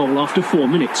Taylor's goal after 4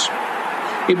 minutes.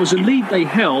 It was a lead they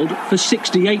held for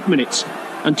 68 minutes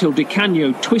until Di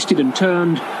Canio twisted and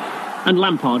turned and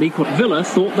Lampard equalled. Villa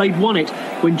thought they'd won it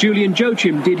when Julian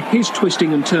Joachim did his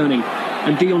twisting and turning,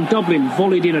 and Dion Dublin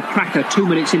volleyed in a cracker 2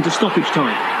 minutes into stoppage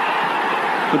time.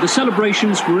 But the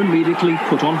celebrations were immediately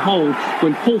put on hold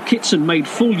when Paul Kitson made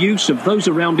full use of those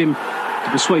around him to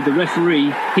persuade the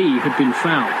referee he had been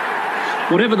fouled.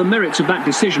 Whatever the merits of that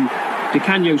decision, Di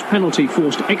Canio's penalty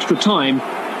forced extra time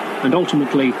and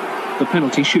ultimately the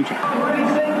penalty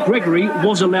shootout. Gregory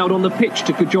was allowed on the pitch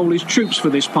to cajole his troops for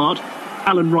this part.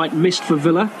 Alan Wright missed for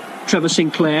Villa. Trevor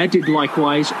Sinclair did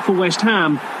likewise for West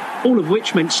Ham, all of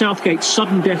which meant Southgate's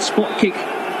sudden death spot kick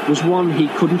was one he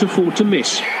couldn't afford to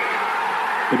miss.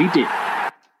 But he did.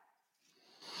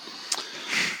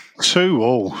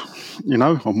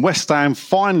 2-2, and West Ham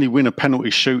finally win a penalty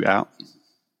shootout.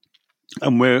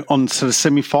 And we're on to the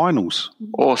semi-finals.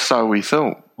 Or so we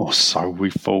thought.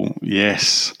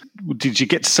 Yes. Did you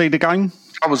get to see the game?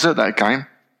 I was at that game,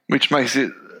 which makes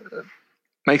it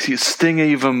sting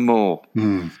even more.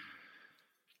 Do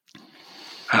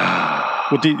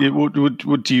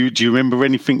you remember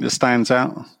anything that stands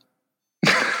out?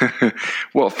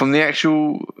 What, from the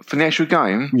actual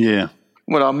game? Yeah.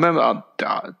 Well, I remember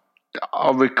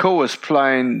I recall us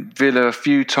playing Villa a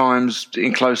few times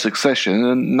in close succession,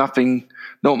 and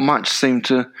not much seemed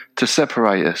to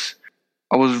separate us.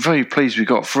 I was very pleased we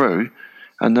got through,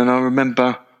 and then I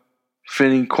remember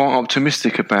feeling quite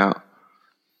optimistic about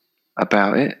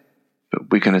it. But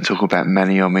we're going to talk about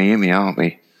Manny Omiimi, aren't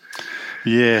we?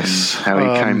 Yes. And how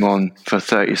he came on for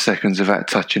 30 seconds without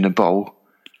touching the ball.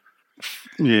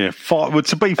 Yeah,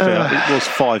 to be fair, it was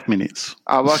 5 minutes.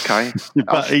 Oh, okay.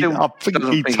 But I think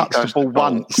he touched the ball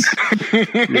once.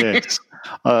 Yes.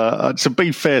 To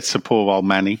be fair to poor old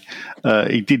Manny,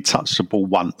 he did touch the ball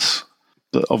once.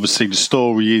 But obviously the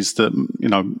story is that,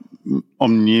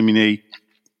 Omiimi,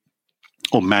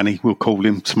 or Manny, we'll call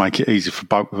him to make it easy for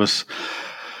both of us,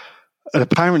 and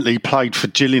apparently played for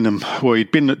Gillingham. Well,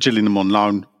 he'd been at Gillingham on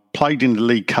loan, played in the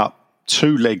League Cup,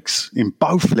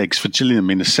 both legs for Gillingham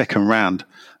in the second round,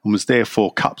 and was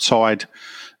therefore cup-tied,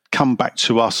 come back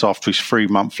to us after his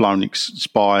 3-month loan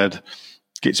expired,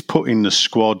 gets put in the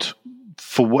squad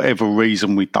for whatever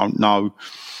reason we don't know.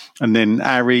 And then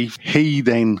Harry, he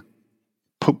then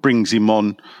brings him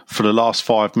on for the last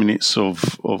 5 minutes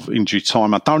of injury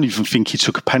time. I don't even think he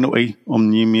took a penalty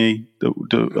on Yimi.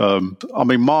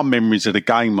 My memories of the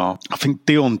game are, I think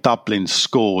Dion Dublin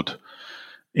scored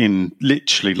in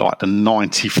literally like the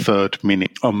 93rd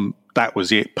minute. That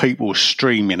was it. People were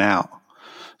streaming out.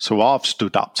 So I've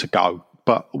stood up to go.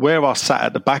 But where I sat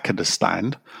at the back of the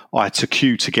stand, I had to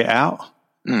queue to get out.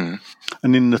 And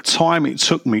in the time it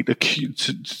took me to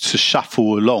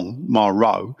shuffle along my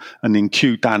row and then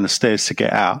queue down the stairs to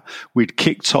get out, we'd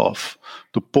kicked off,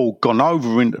 the ball gone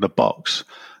over into the box.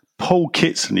 Paul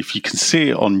Kitson, if you can see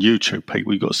it on YouTube,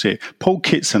 people, you've got to see it. Paul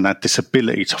Kitson had this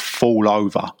ability to fall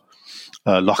over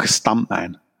like a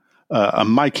stuntman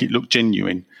and make it look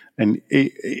genuine. And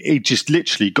he just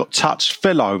literally got touched,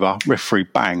 fell over, referee,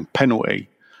 bang, penalty.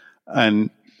 And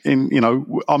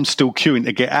I'm still queuing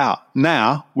to get out.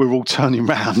 Now we're all turning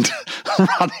round,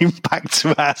 running back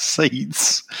to our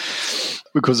seats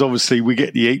because obviously we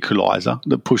get the equaliser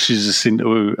that pushes us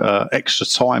into extra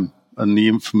time and the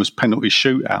infamous penalty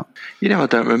shootout. I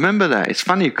don't remember that. It's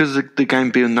funny because the game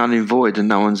being null and void and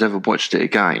no one's ever watched it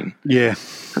again. Yeah.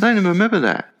 I don't even remember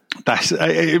that.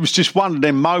 It was just one of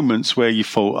them moments where you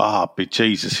thought,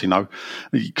 Jesus,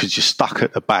 because you're stuck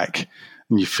at the back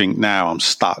and you think, now I'm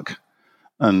stuck.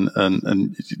 And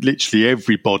literally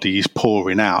everybody is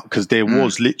pouring out because there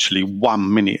was literally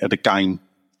 1 minute of the game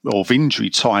of injury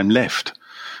time left.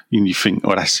 And you think,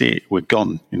 that's it, we're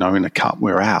gone. In the cup,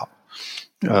 we're out.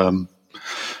 But,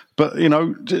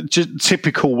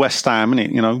 typical West Ham,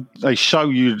 innit? They show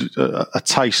you a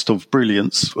taste of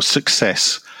brilliance or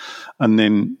success and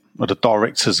then are the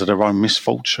directors of their own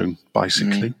misfortune,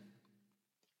 basically.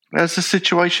 Has the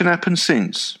situation happened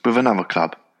since with another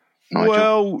club? Nigel?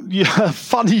 Well, yeah,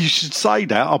 funny you should say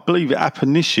that. I believe it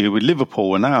happened this year with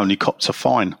Liverpool and they only copped a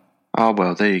fine. Oh,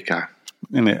 well, there you go.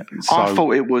 Innit? So, I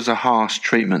thought it was a harsh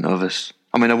treatment of us.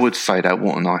 I mean, I would say that,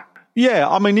 wouldn't I? Yeah,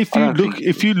 I mean, if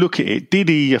you look at it, did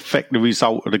he affect the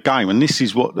result of the game? And this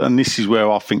is where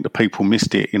I think the people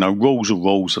missed it. Rules are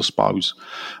rules, I suppose.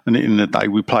 And at the end of the day,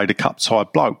 we played a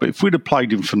cup-tied bloke. But if we'd have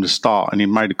played him from the start and he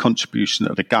made a contribution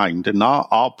to the game, then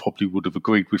I probably would have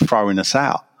agreed with throwing us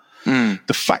out.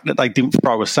 The fact that they didn't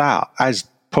throw us out, as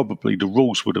probably the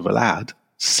rules would have allowed,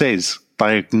 says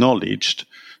they acknowledged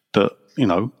that,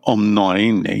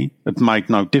 Omiimi had made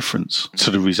no difference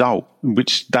to the result,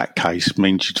 which that case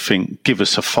means you'd think, give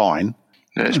us a fine.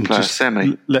 Let us play a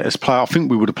semi. Let us play. I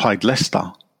think we would have played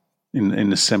Leicester in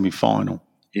the semi-final.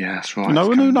 Yeah, that's right. And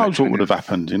who knows what would have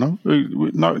happened,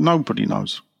 nobody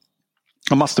knows.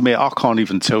 I must admit, I can't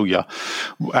even tell you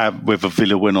whether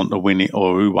Villa went on to win it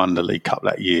or who won the League Cup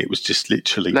that year. It was just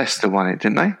literally... Leicester won it,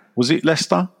 didn't they? Was it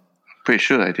Leicester? Pretty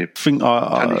sure they did. I think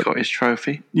Tony got his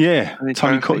trophy. Yeah,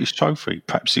 Tony got his trophy.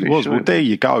 Perhaps it was. Sure. Well, there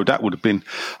you go. That would have been...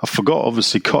 I forgot,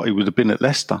 obviously, Cotty would have been at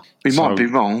Leicester. We might be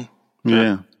wrong.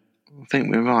 Yeah. I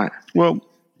think we're right. Well...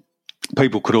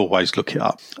 People could always look it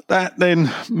up. That then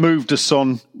moved us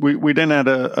on. We then had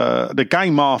the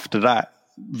game after that,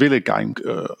 Villa game,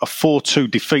 a 4-2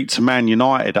 defeat to Man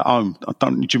United at home.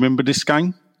 Do you remember this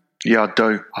game? Yeah, I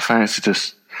do. I fancied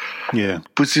us. Yeah.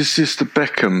 Was this just the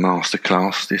Beckham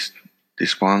masterclass,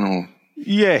 this one? Or?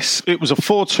 Yes, it was a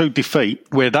 4-2 defeat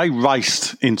where they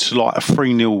raced into like a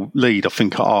 3-0 lead, I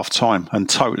think, at half-time and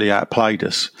totally outplayed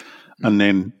us. And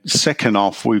then second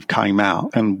half, we came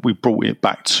out and we brought it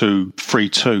back to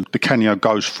 3-2. Di Canio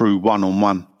goes through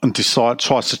one-on-one and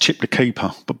tries to chip the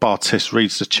keeper, but Bartes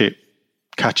reads the chip,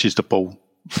 catches the ball,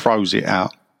 throws it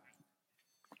out.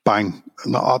 Bang.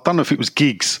 I don't know if it was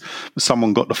Giggs, but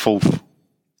someone got the fourth.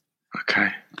 Okay.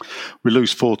 We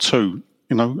lose 4-2.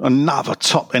 Another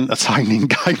top entertaining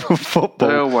game of football.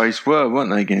 They always were,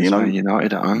 weren't they, against Man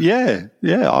United at home? Yeah.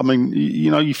 I mean,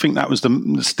 you think that was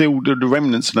still the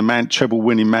remnants of the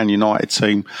treble-winning Man United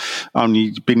team,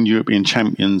 only been European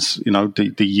champions,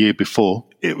 the year before.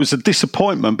 It was a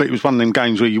disappointment, but it was one of them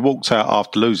games where you walked out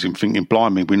after losing thinking,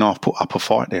 blimey, we now have put up a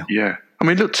fight there. Yeah. I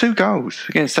mean, look, 2 goals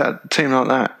against that team like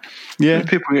that. Yeah.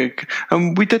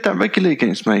 And we did that regularly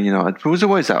against Man United. But we was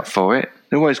always out for it.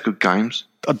 They're always good games.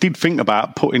 I did think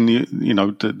about putting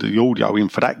the audio in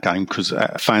for that game because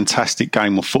a fantastic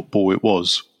game of football it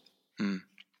was. Mm.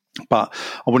 But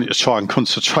I wanted to try and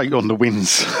concentrate on the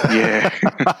wins. Yeah.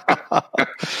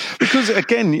 Because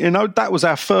again, that was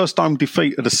our first home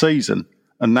defeat of the season,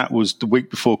 and that was the week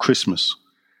before Christmas.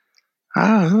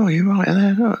 Oh, you're right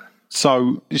there. Look.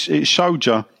 So it showed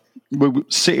you we were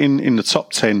sitting in the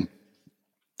top 10.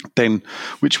 Then,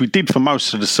 which we did for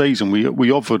most of the season, we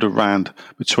hovered around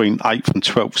between 8th and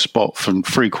 12th spot from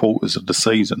 3/4 of the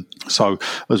season. So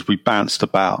as we bounced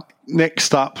about.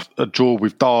 Next up, a draw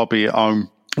with Derby at home.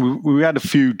 We had a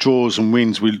few draws and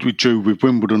wins. We drew with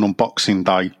Wimbledon on Boxing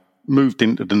Day, moved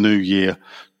into the new year,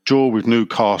 draw with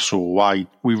Newcastle away.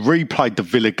 We replayed the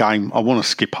Villa game. I want to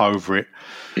skip over it.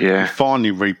 Yeah. We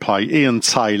finally replayed. Ian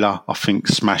Taylor, I think,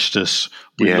 smashed us.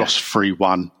 We lost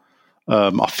 3-1.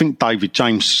 I think David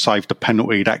James saved a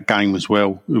penalty that game as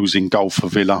well, who was in goal for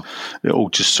Villa. It all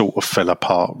just sort of fell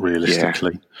apart,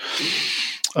 realistically.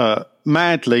 Yeah.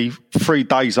 Madly, 3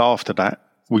 days after that,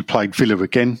 we played Villa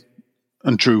again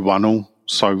and drew 1-1.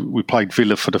 So we played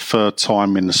Villa for the 3rd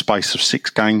time in the space of 6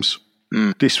 games.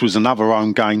 Mm. This was another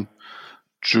home game,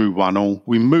 drew 1-1.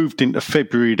 We moved into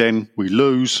February then. We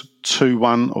lose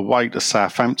 2-1 away to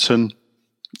Southampton.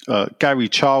 Gary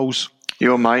Charles.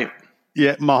 Your mate.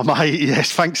 Yeah, my mate.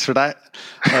 Yes, thanks for that.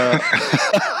 I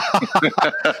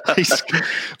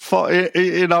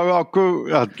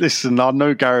grew. Listen, I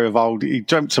knew Gary of old. He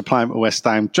dreamt of playing for West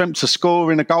Ham. Dreamt of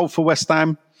scoring a goal for West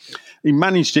Ham. He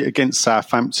managed it against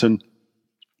Southampton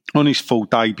on his full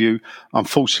debut.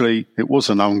 Unfortunately, it was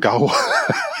an own goal.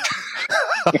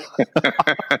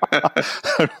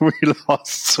 We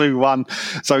lost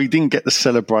 2-1, so he didn't get to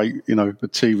celebrate,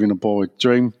 achieving a boy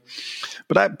dream.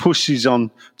 But that pushes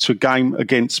on to a game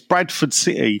against Bradford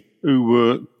City, who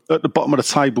were at the bottom of the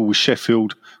table with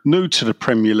Sheffield, new to the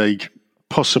Premier League,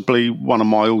 possibly one of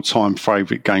my all-time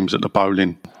favourite games at the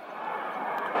Bowling.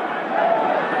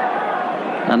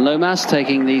 And Lomas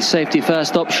taking the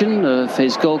safety-first option of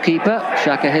his goalkeeper,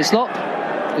 Shaka Hislop,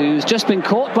 who's just been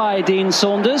caught by Dean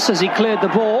Saunders as he cleared the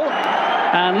ball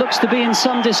and looks to be in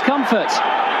some discomfort.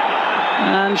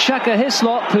 And Shaka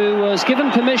Hislop, who was given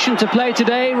permission to play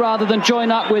today rather than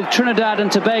join up with Trinidad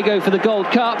and Tobago for the Gold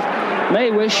Cup,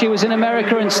 may wish he was in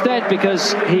America instead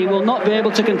because he will not be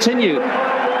able to continue.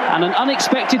 And an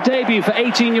unexpected debut for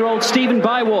 18-year-old Stephen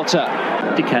Bywater.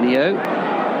 Di Canio.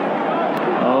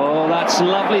 Oh, that's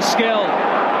lovely skill.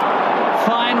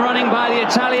 Fine running by the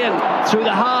Italian through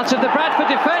the heart of the Bradford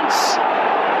defence.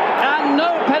 And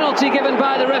no penalty given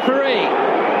by the referee.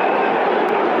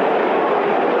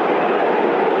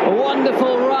 A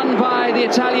wonderful run by the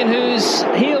Italian, whose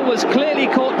heel was clearly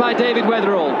caught by David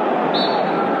Weatherall.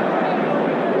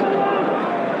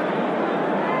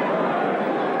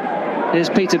 Here's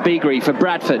Peter Beagrie for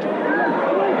Bradford.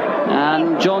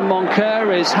 And John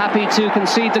Moncur is happy to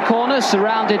concede the corner,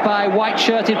 surrounded by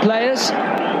white-shirted players.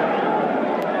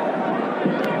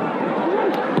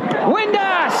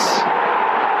 Windass!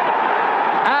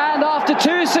 And after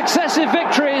 2 successive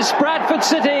victories, Bradford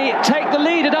City take the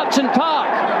lead at Upton Park.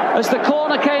 As the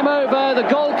corner came over, the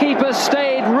goalkeeper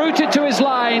stayed rooted to his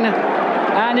line,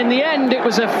 and in the end it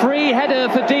was a free header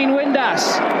for Dean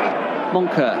Windass.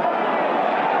 Moncur.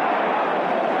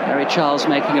 Gary Charles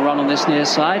making a run on this near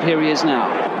side. Here he is now.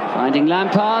 Finding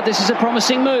Lampard. This is a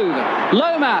promising move.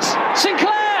 Lomas.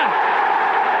 Sinclair!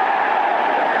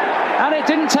 And it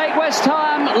didn't take West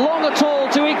Ham long at all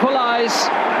to equalise.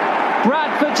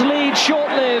 Bradford's lead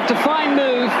short-lived. A fine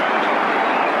move.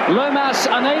 Lomas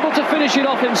unable to finish it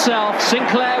off himself.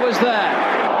 Sinclair was there.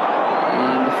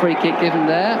 And the free kick given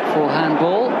there for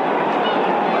handball.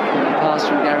 And the pass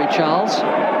from Gary Charles.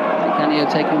 Canio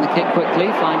taking the kick quickly,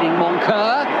 finding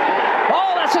Moncur.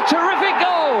 Oh, that's a terrific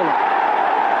goal!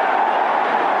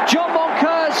 John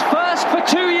Moncur's first for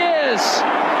 2 years.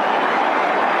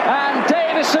 And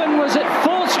Davison was at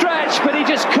full stretch, but he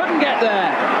just couldn't get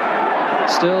there.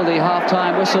 Still, the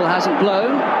half-time whistle hasn't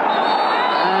blown.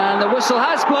 And the whistle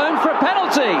has blown for a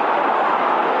penalty.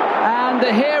 And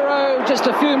the hero, just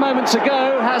a few moments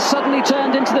ago, has suddenly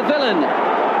turned into the villain.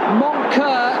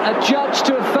 Moncur adjudged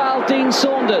to have fouled Dean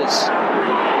Saunders.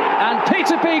 And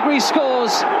Peter Beagrie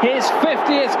scores his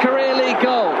 50th career league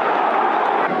goal.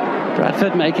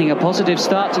 Bradford making a positive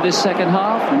start to this second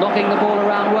half, knocking the ball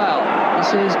around well.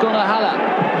 This is Gunnar Haller.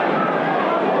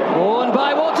 Warned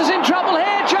by Waters in trouble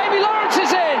here. Jamie Lawrence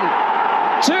is in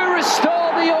to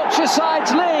restore the Yorkshire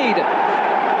side's lead.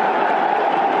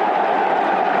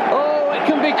 Oh, it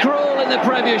can be cruel in the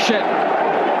Premiership.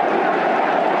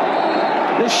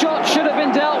 The shot should have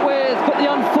been dealt with, but the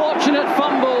unfortunate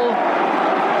fumble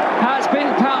has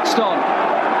been pounced on.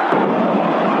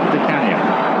 Di Canio.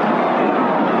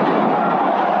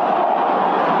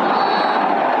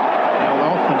 Held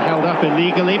off and held up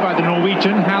illegally by the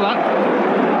Norwegian, Haller.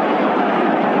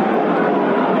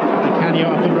 Di Canio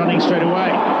up and running straight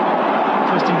away.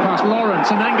 Twisting past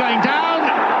Lawrence and then going down.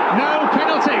 No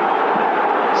penalty,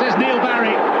 says Neil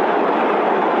Barry.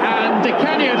 And Di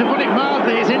Canio, to put it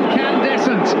mildly, is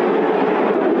incandescent.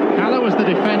 Haller was the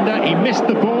defender. He missed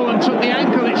the ball and took the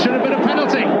ankle. It should have been a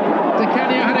penalty. Di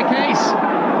Canio had a case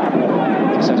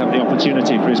to set up the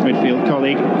opportunity for his midfield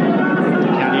colleague.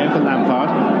 Di Canio for Lampard.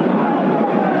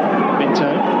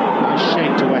 Pinto, nice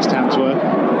shape to West Ham's work.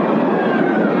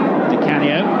 Di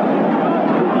Canio,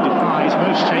 who defies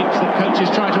most shapes that coaches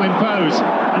try to impose.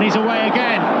 And he's away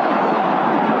again.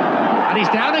 And he's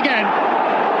down again.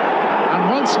 And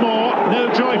once more, no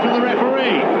joy from the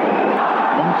referee.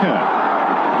 Moncur.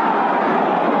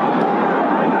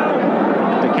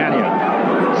 Di Canio,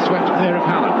 swept clear of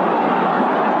Haller.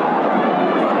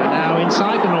 And now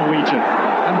inside the Norwegian.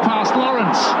 And past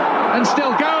Lawrence. And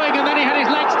still going, and then he had his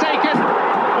legs taken.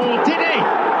 Or did he?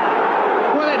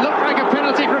 Well, it looked like a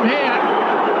penalty from here.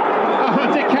 Oh,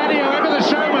 Di Canio, ever the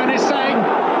showman, is saying,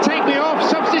 take me off,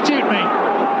 substitute me.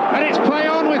 And it's play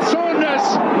on with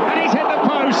Saunders. And he's hit the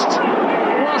post.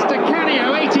 Whilst Di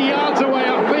Canio, 80 yards away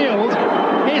upfield,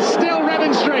 is still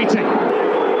remonstrating.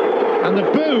 And the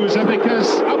boos are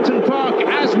because Upton Park,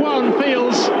 as one,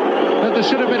 feels that there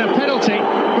should have been a penalty.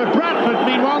 But Bradford,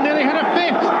 meanwhile, nearly had a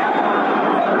fifth.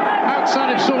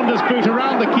 Outside of Saunders' boot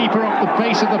around the keeper off the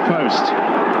base of the post.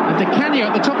 And Di Canio,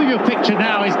 at the top of your picture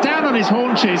now, is down on his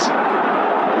haunches,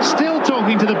 still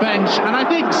talking to the bench, and I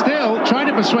think still trying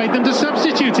to persuade them to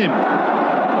substitute him.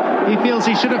 He feels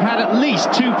he should have had at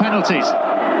least 2 penalties.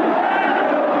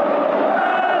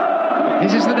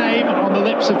 This is the name on the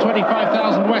lips of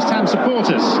 25,000 West Ham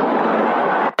supporters.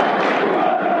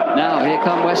 Now here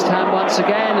come West Ham once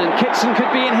again, and Kitson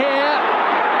could be in here.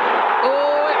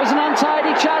 Oh, it was an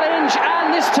untidy challenge,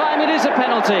 and this time it is a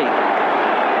penalty.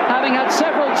 Having had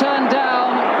several turned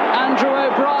down, Andrew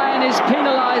O'Brien is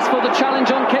penalised for the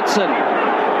challenge on Kitson.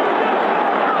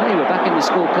 Hey, we're back in the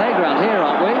school playground here,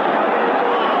 aren't we?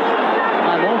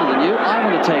 I'm older than you. I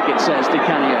want to take it, says Di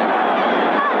Canio.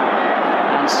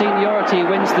 And seniority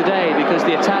wins the day because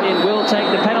the Italian will take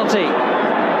the penalty.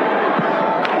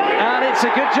 And it's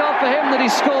a good job for him that he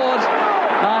scored.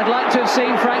 I'd like to have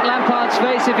seen Frank Lampard's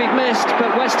face if he'd missed,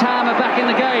 but West Ham are back in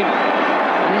the game.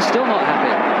 And he's still not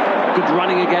happy. Good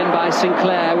running again by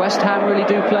Sinclair. West Ham really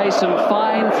do play some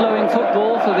fine flowing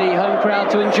football for the home crowd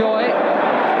to enjoy.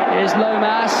 Here's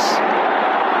Lomas.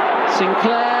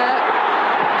 Sinclair.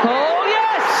 Cole,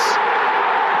 yes!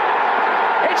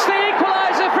 It's the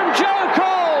equaliser from Joe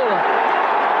Cole.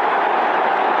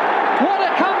 What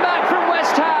a comeback from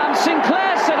West Ham.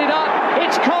 Sinclair set it up.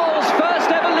 It's Cole's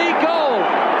first ever league goal.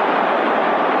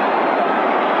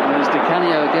 There's Di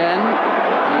Canio again.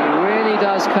 He really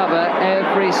does cover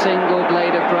every single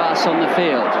blade of grass on the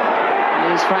field.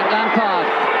 Here's Frank Lampard.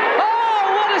 Oh,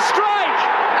 what a strike!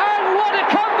 And what a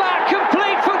comeback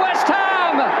complete for West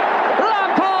Ham!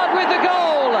 Lampard with the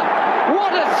goal.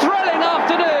 What a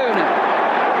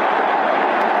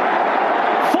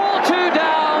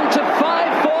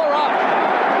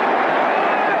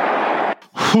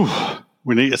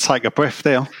We need to take a breath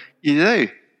there. You do.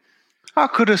 I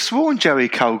could have sworn Joey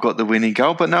Cole got the winning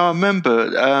goal, but now I remember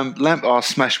Lampard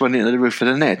smashed one into the roof of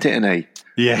the net, didn't he?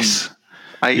 Yes.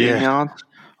 18 yards.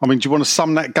 I mean, do you want to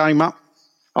sum that game up?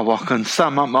 Oh, I can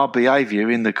sum up my behaviour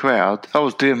in the crowd. I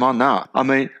was doing my nut. I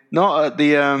mean, not at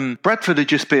the... Bradford had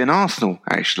just beaten Arsenal,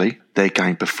 actually, their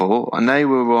game before, and they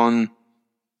were on...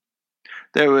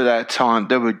 They were at that time,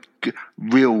 they were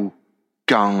real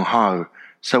gung-ho.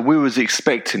 So we was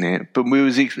expecting it, but we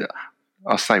was...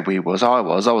 I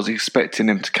was expecting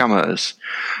them to come at us,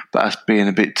 but that's being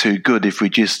a bit too good if we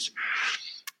just...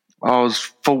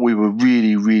 thought we were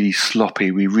really, really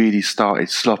sloppy. We really started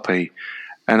sloppy.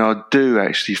 And I do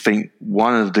actually think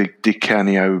one of the Di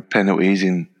Canio penalties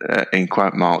in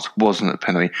quote marks wasn't a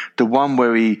penalty. The one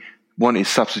where he wanted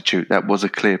substitute, that was a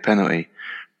clear penalty.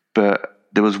 But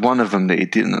there was one of them that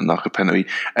it didn't look like a penalty.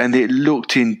 And it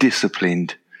looked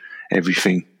indisciplined,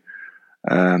 everything.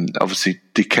 Obviously,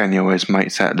 Di Canio always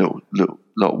makes that look a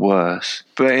lot worse.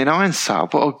 But in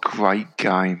hindsight, what a great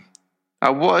game.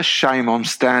 Oh, what a shame I'm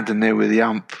standing there with the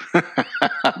ump. What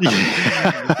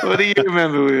do you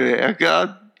remember with it?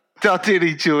 I didn't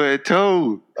enjoy it at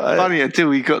all. Funny until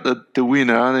we got the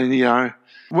winner. And then,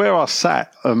 Where I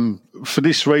sat, for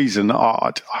this reason,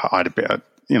 I had a bit of,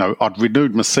 I'd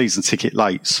renewed my season ticket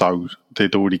late, so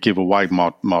they'd already give away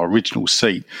my original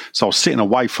seat. So I was sitting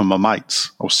away from my mates.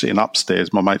 I was sitting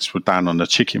upstairs. My mates were down on the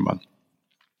chicken run.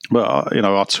 But,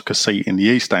 I took a seat in the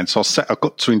East Stand, so I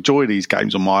got to enjoy these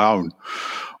games on my own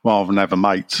rather than have a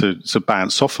mate to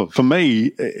bounce off of. For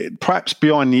me, perhaps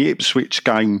behind the Ipswich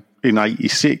game in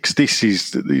 '86, this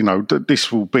is,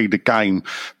 this will be the game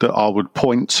that I would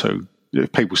point to.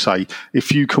 People say,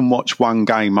 if you can watch one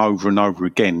game over and over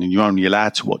again and you're only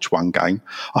allowed to watch one game,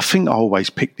 I think I always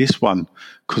pick this one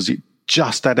because it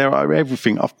just had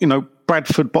everything.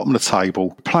 Bradford, bottom of the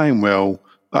table, playing well,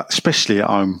 especially at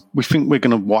home. We think we're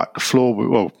going to wipe the floor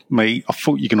with, I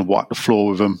thought you're going to wipe the floor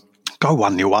with them. Go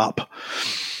 1-0 up.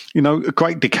 A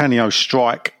great Di Canio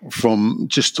strike from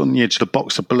just on the edge of the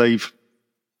box, I believe.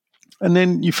 And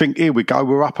then you think, here we go,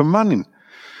 we're up and running.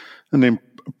 And then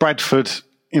Bradford,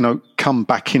 come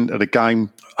back into the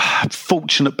game.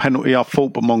 Fortunate penalty, I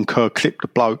thought, but Moncur clipped the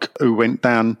bloke who went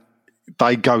down.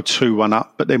 They go 2-1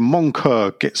 up, but then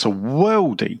Moncur gets a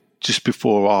worldie just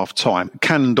before half time,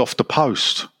 cannoned off the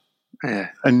post. Yeah,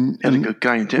 and a good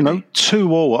game, didn't he?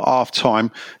 2-2 at half time.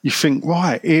 You think,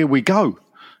 right, here we go,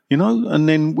 and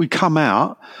then we come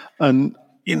out and,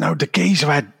 the geezer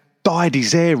had dyed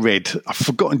his hair red. I've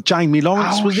forgotten, Jamie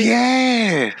Lawrence, was it?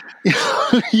 Yeah.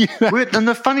 And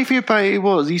the funny thing about it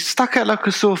was he stuck out like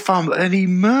a sore thumb and he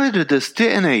murdered us,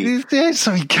 didn't he? Yeah,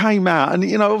 so he came out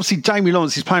and, obviously Jamie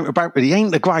Lawrence is playing for Bradford, he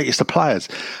ain't the greatest of players.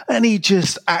 And he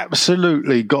just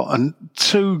absolutely got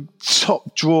 2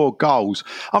 top draw goals.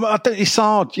 I mean, it's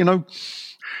hard,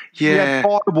 Yeah.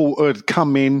 Bible had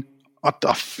come in.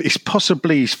 It's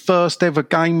possibly his first ever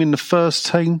game in the first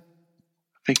team.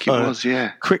 I think it was,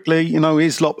 yeah. Quickly,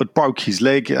 Islop had broke his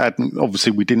leg.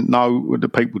 Obviously, we didn't know, the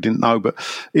people didn't know, but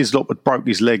Islop had broke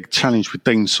his leg, challenged with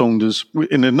Dean Saunders.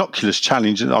 In an innocuous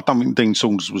challenge, I don't think Dean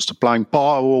Saunders was to blame.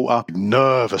 Bywater,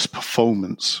 nervous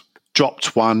performance.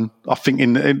 Dropped one. I think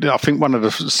I think one of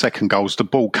the second goals, the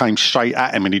ball came straight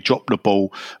at him and he dropped the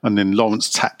ball, and then Lawrence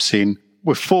taps in.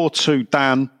 We're 4-2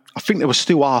 down. I think there was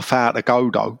still half hour to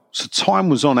go, though. So time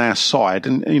was on our side.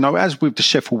 And, as with the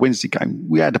Sheffield Wednesday game,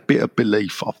 we had a bit of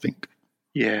belief, I think.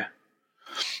 Yeah.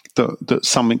 That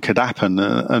something could happen.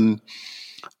 And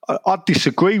I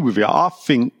disagree with you. I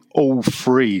think all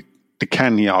 3 Di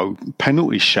Canio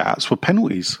penalty shouts were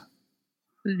penalties.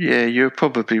 Yeah, you're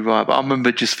probably right. But I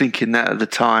remember just thinking that at the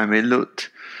time. It looked,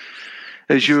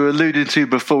 as you were alluding to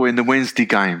before in the Wednesday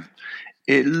game,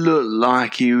 it looked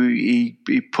like he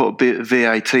put a bit of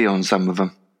VAT on some of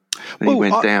them. And he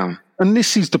went down. And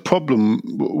this is the problem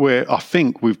where I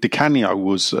think with Di Canio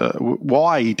was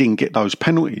why he didn't get those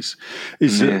penalties.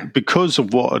 Is that because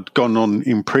of what had gone on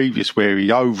in previous, where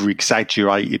he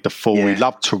over-exaggerated the fall. Yeah. He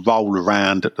loved to roll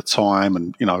around at the time,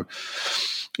 and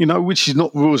which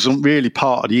wasn't really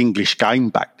part of the English game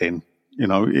back then.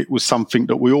 It was something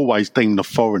that we always deemed a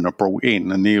foreigner brought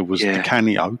in, and here was Di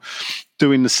Canio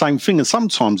doing the same thing. And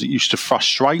sometimes it used to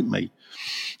frustrate me.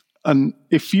 And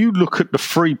if you look at the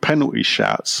 3 penalty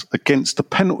shouts against the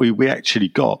penalty we actually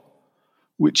got,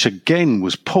 which again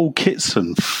was Paul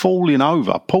Kitson falling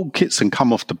over. Paul Kitson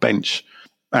come off the bench.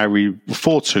 Harry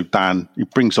 4-2 down. He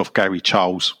brings off Gary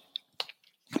Charles,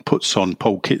 puts on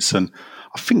Paul Kitson.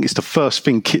 I think it's the first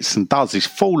thing Kitson does is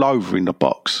fall over in the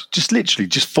box. Just literally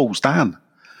just falls down.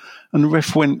 And the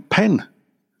ref went pen.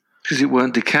 Because it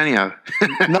weren't Di Canio.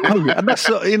 No, and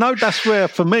that's where,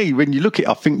 for me, when you look at it,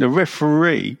 I think the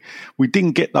referee, we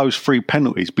didn't get those 3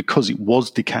 penalties because it was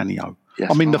Di Canio.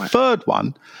 Yes, I mean, right. the third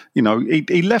one,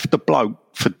 he left the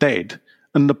bloke for dead,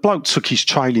 and the bloke took his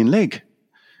trailing leg,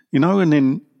 and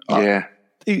then, yeah.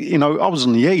 I was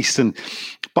on the east,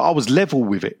 but I was level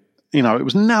with it. It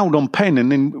was nailed on pen,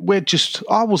 and then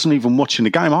I wasn't even watching the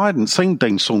game. I hadn't seen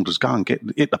Dean Saunders go and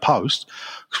hit the post,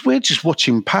 because we're just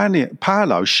watching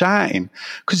Paolo shouting,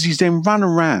 because he's then run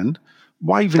around,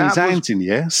 waving his hands in the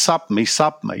air, sub me.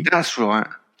 That's right.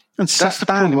 And sat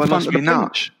down in front of the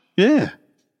bench. Yeah.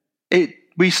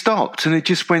 We stopped, and it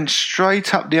just went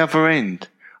straight up the other end.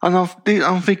 And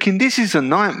I'm thinking, this is a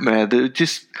nightmare that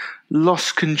just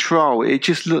lost control. It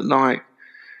just looked like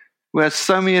we had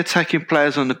so many attacking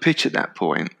players on the pitch at that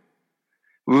point.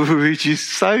 We were just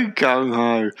so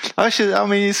gung-ho.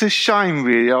 It's a shame,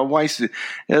 really. I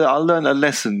learned a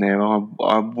lesson there.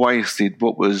 I wasted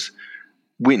what was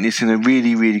witnessing a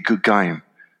really, really good game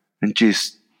and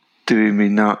just doing me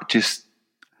nut. Just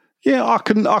yeah, I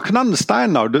can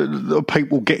understand though the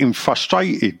people getting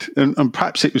frustrated, and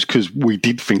perhaps it was because we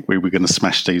did think we were going to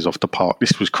smash these off the park.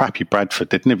 This was crappy Bradford.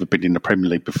 They'd never been in the Premier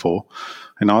League before,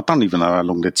 and I don't even know how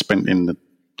long they'd spent in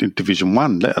Division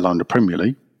 1, let alone the Premier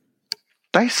League.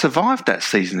 They survived that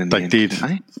season in the end. They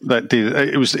did.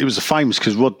 It was famous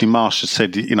because Rodney Marsh had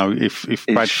said, if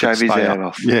Bradford stay his hair up,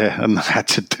 off. yeah, and they had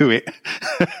to do it.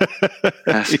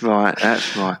 That's right.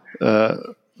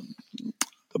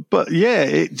 But yeah,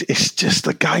 it's just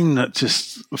a game that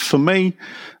just, for me,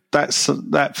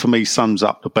 that for me sums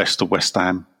up the best of West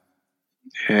Ham.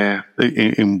 Yeah,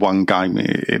 in one game,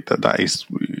 that is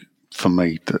for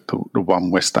me the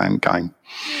one West Ham game.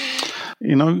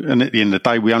 And at the end of the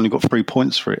day, we only got 3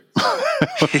 points for it. Well,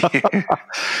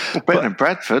 better than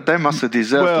Bradford, they must have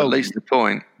deserved at least a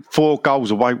point. 4 goals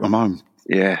away from home.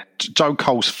 Yeah, Joe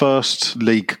Cole's first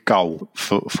league goal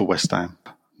for West Ham.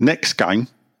 Next game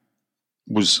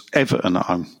was Everton at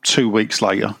home 2 weeks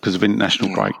later because of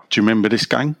international break. Do you remember this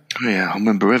game? Yeah, I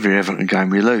remember every Everton game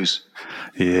we lose.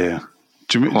 Yeah.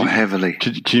 Quite heavily.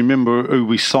 Do you remember who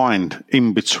we signed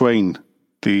in between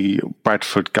the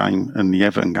Bradford game and the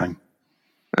Everton game?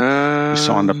 We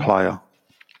signed a player.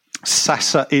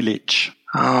 Sasa Ilic.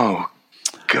 Oh,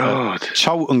 God.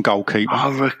 Charlton goalkeeper. I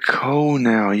recall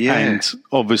now, yeah. And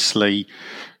obviously,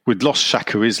 we'd lost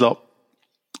Shaka Hislop.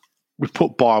 We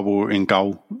put Bywater in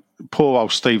goal. Poor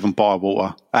old Stephen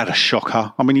Bywater had a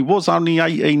shocker. I mean, he was only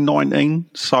 18, 19,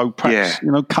 so perhaps,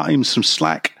 cut him some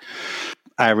slack.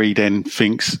 Harry then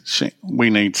thinks, shit,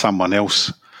 we need someone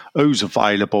else. Who's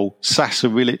available? Sasa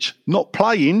Ilic, not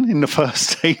playing in the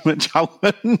first team at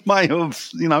Charlton, may have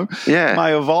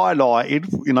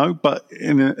highlighted, but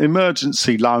in an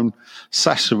emergency loan,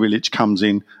 Sasa Ilic comes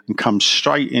in and comes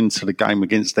straight into the game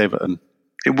against Everton.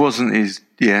 It wasn't his,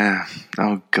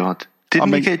 oh God.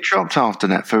 Didn't he get dropped after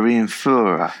that for Ian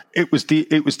Fura? It was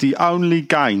the only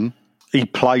game he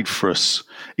played for us.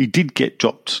 He did get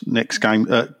dropped next game.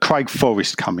 Craig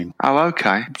Forrest come in. Oh,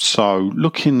 okay. So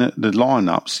looking at the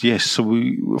lineups, yes. So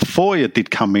Foyer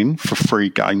did come in for 3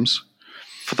 games.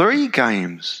 3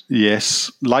 games? Yes,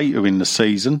 later in the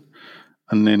season,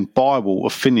 and then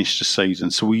Bywater finished the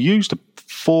season. So we used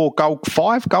 5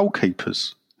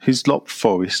 goalkeepers: Hislop,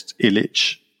 Forrest,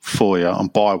 Ilic, Foyer,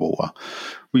 and Bywater.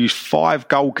 We used 5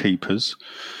 goalkeepers,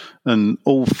 and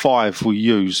all 5 were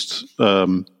used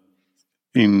from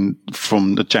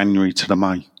the January to the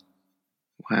May.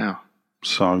 Wow.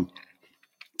 So,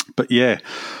 but yeah,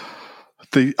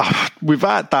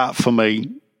 without that, for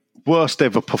me, worst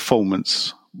ever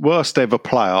performance, worst ever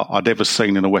player I'd ever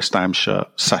seen in a West Ham shirt,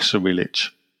 Sasa Ilic.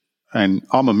 And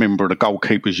I'm a member of the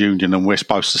Goalkeepers Union, and we're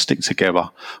supposed to stick together,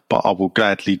 but I will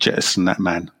gladly jettison that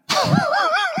man.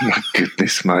 My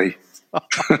goodness me.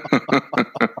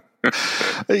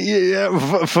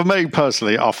 Yeah, for me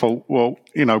personally, I thought,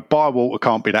 Bywater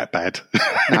can't be that bad.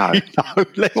 No.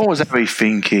 What was Harry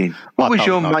thinking? What was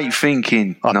your mate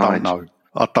thinking? I don't know.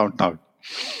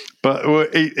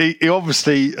 But he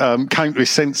obviously came to his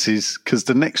senses, because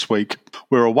the next week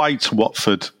we're away to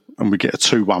Watford and we get a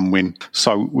 2-1 win.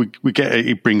 So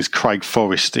he brings Craig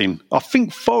Forrest in. I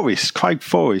think Craig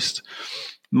Forrest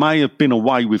may have been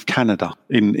away with Canada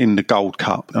in the Gold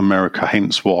Cup, America,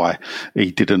 hence why they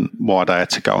had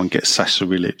to go and get Sasa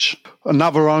Ilic.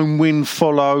 Another home win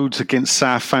followed against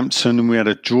Southampton, and we had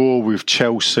a draw with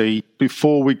Chelsea.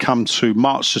 Before we come to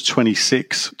March the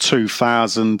 26th,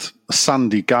 2000, a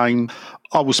Sunday game.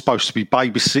 I was supposed to be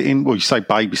babysitting. Well, you say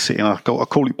babysitting, I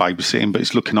call it babysitting, but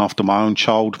it's looking after my own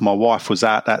child. My wife was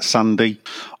out that Sunday.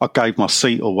 I gave my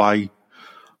seat away.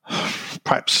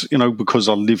 perhaps, because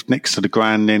I lived next to the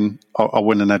ground then, I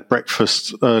went and had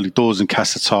breakfast early doors in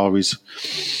Casataris,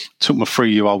 took my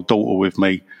 3-year-old daughter with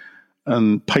me,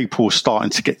 and people were starting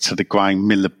to get to the ground,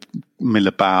 mill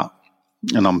about.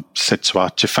 And I said to her,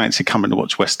 do you fancy coming to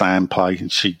watch West Ham play?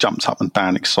 And she jumped up and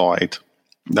down excited.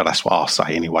 No, that's what I'll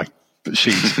say anyway. But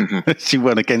she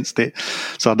went against it.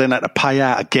 So I then had to pay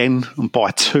out again and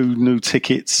buy 2 new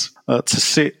tickets to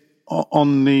sit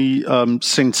on the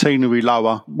centenary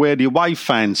lower where the away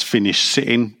fans finished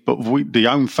sitting, but the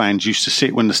home fans used to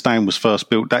sit when the stand was first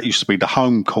built. That used to be the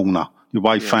home corner. The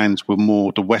away fans were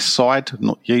more the west side,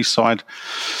 not the east side,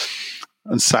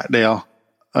 and sat there.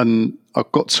 And I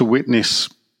got to witness,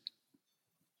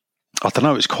 I don't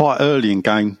know, it's quite early in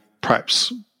game,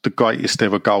 perhaps the greatest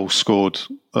ever goal scored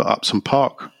at Upton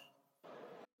Park.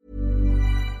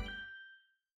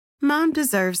 Mom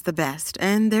deserves the best,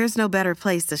 and there's no better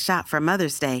place to shop for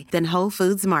Mother's Day than Whole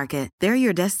Foods Market. They're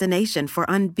your destination for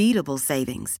unbeatable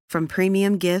savings, from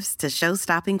premium gifts to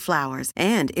show-stopping flowers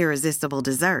and irresistible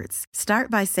desserts. Start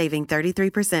by saving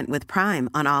 33% with Prime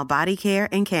on all body care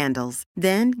and candles.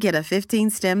 Then get a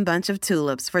 15-stem bunch of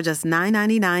tulips for just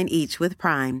 $9.99 each with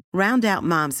Prime. Round out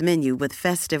Mom's menu with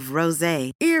festive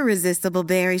rosé, irresistible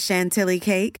berry chantilly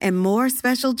cake, and more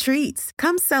special treats.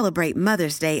 Come celebrate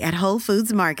Mother's Day at Whole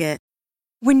Foods Market.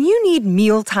 When you need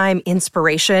mealtime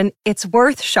inspiration, it's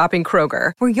worth shopping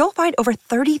Kroger, where you'll find over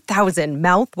 30,000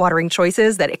 mouth-watering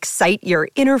choices that excite your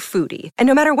inner foodie. And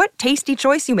no matter what tasty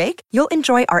choice you make, you'll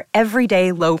enjoy our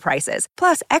everyday low prices,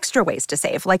 plus extra ways to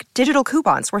save, like digital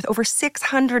coupons worth over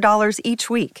 $600 each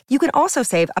week. You can also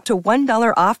save up to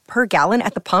 $1 off per gallon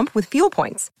at the pump with fuel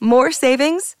points. More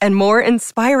savings and more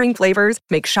inspiring flavors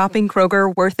make shopping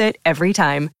Kroger worth it every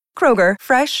time. Kroger,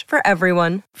 fresh for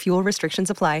everyone. Fuel restrictions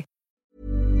apply.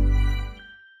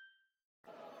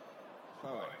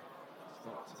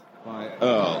 By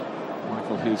Earl.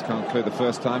 Michael Hughes can't clear the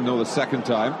first time, nor the second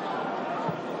time.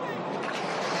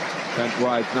 Bent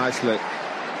wide nicely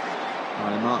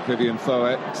by Mark Vivian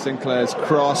Foet. Sinclair's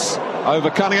cross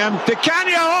over Cunningham. Di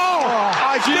Canio! Oh,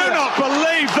 I do not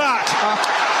believe that!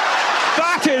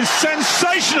 That is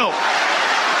sensational!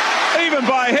 Even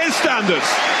by his standards.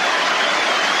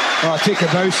 Oh, take a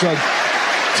bow, son.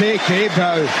 Take a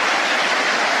bow.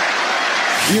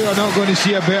 You are not going to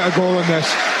see a better goal than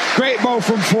this. Great ball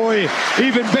from Foy,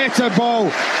 even better ball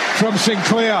from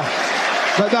Sinclair,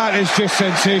 but that is just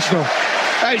sensational.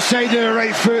 Outside of the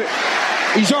right foot,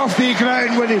 he's off the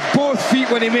ground with both feet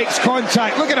when he makes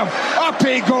contact. Look at him, up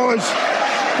he goes.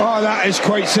 Oh, that is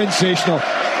quite sensational.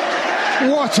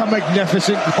 What a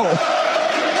magnificent goal.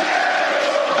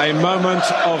 A moment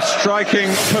of striking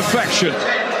perfection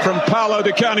from Paolo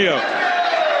Di Canio.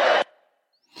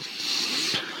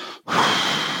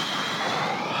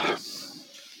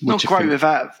 Not great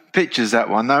without pictures, that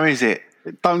one, though, is it?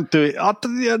 Don't do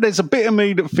it. There's a bit of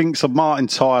me that thinks of Martin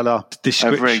Tyler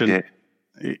description.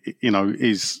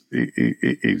 Is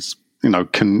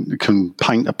can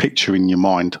paint a picture in your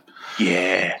mind.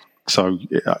 Yeah. So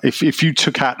if you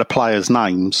took out the players'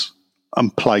 names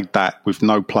and played that with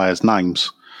no players'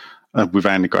 names with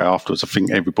Andy Gray afterwards, I think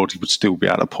everybody would still be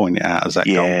able to point it out as that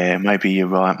goal. Yeah, maybe you're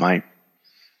right, mate.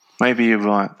 Maybe you're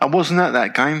right. I wasn't at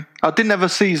that game. I didn't have a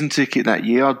season ticket that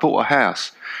year. I bought a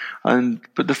house.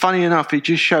 But the funny enough, it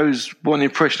just shows what an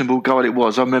impressionable goal it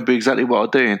was. I remember exactly what I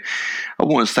was doing. I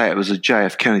wouldn't say it was a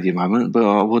JF Kennedy moment, but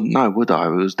I wouldn't know, would I?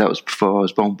 That was before I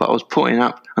was born. But I was putting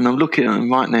up, and I'm looking at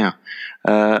them right now.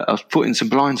 I was putting some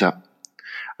blinds up.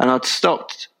 And I'd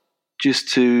stopped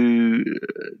just had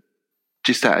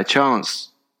a chance,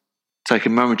 take a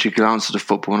momentary glance at the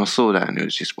football, and I saw that, and it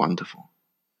was just wonderful.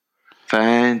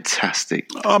 Fantastic.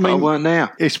 I weren't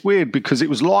there. It's weird because it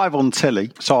was live on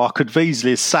telly, so I could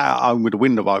easily have sat at home with the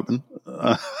window open.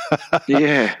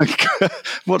 Yeah.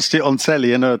 Watched it on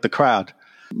telly and heard the crowd.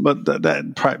 But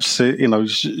that perhaps,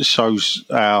 shows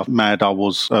how mad I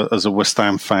was as a West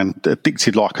Ham fan.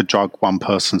 Addicted like a drug, one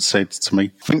person said to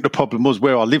me. I think the problem was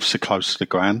where I live so close to the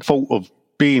ground. Thought of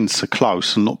being so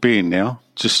close and not being there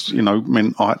just,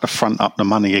 meant I had to front up the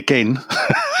money again.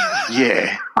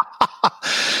 Yeah.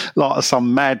 Like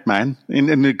some madman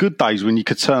in the good days when you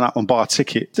could turn up and buy a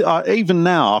ticket. Even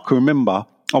now, I can remember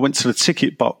I went to the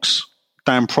ticket box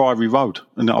down Priory Road,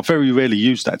 and I very rarely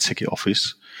used that ticket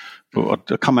office.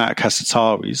 But I'd come out of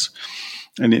Casataris,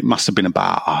 and it must have been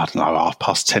about,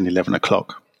 10:30, 11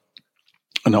 o'clock.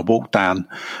 And I walked down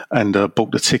and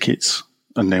bought the tickets,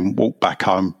 and then walked back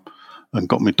home and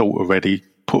got my daughter ready,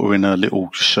 put her in her little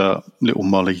shirt, little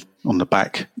Molly on the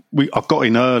back. I got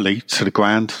in early to the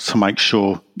ground to make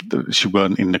sure that she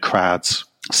weren't in the crowds.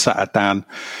 Sat her down.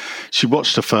 She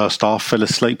watched the first half, fell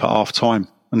asleep at half time.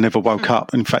 and never woke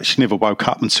up. In fact, she never woke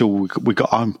up until we got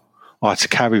home. I had to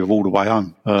carry her all the way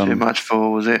home. Too much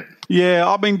for, was it? Yeah,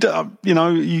 I mean, you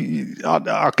know,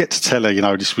 I get to tell her, you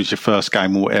know, this was your first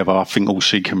game or whatever. I think all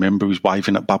she can remember is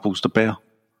waving at Bubbles the bear.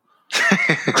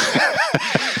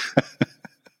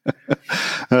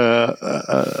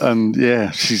 And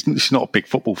yeah, she's not a big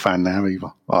football fan now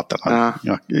either. I don't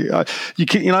know. You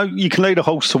can lead a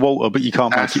horse to water, but you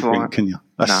can't make it drink, can you?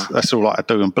 That's all I had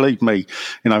to do. And believe me,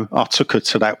 you know, I took her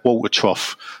to that water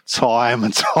trough time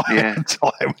and time and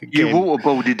time again. You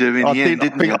waterboarded her in the end,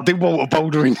 didn't you? I did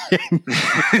waterboard her in the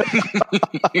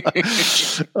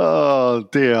end. Oh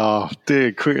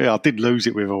dear. I did lose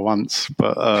it with her once,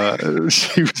 but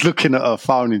she was looking at her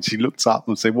phone and she looked up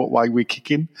and said, "What way we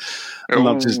kicking?"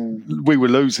 And we were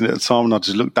losing at the time, and I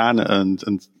just looked down at her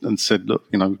and said, "Look,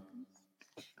 you know,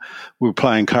 we were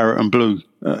playing Claret and Blue.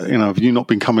 You know, have you not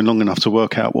been coming long enough to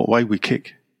work out what way we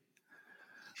kick?"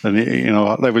 And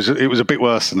it was a bit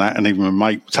worse than that. And even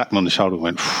my mate tapped me on the shoulder and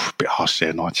went, "A bit harsh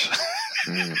there, Nigel."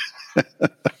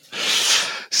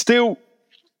 Still,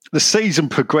 the season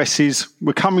progresses.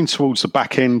 We're coming towards the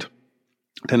back end.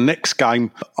 The next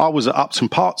game, I was at Upton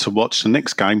Park to watch the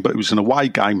next game, but it was an away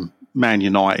game. Man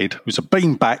United. It was a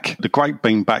beanback. The great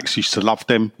beanbacks used to love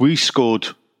them. We scored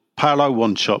Paolo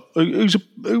Wanchope,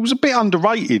 who was a bit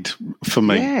underrated for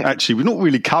me, actually. We've not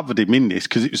really covered him in this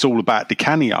because it was all about Di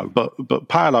Canio, but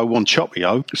Paolo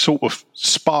Wanchope sort of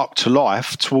sparked to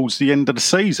life towards the end of the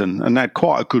season and had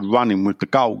quite a good run-in with the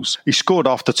goals. He scored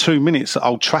after 2 minutes at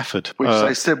Old Trafford. Which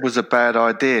they said was a bad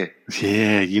idea.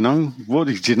 Yeah, you know,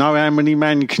 did you know how many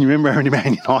Man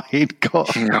United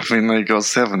got? I think they got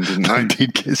 7, didn't they? They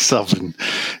did get 7,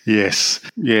 yes.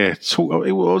 Yeah, so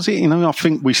it was it, you know, I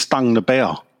think we stung the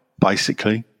bear,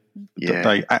 basically. Yeah.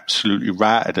 They absolutely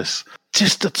ratted us.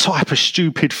 Just the type of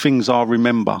stupid things I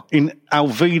remember. In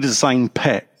Alvida Zayn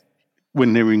Pet,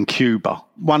 when they're in Cuba,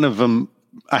 one of them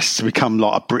has to become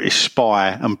like a British spy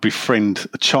and befriend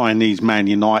a Chinese Man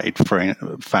United fan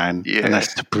and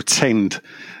has to pretend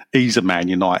he's a Man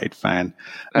United fan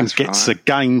and gets a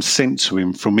game sent to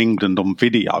him from England on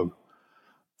video.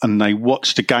 And they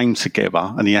watch the game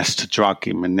together and he has to drug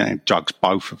him and he drugs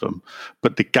both of them.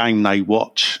 But the game they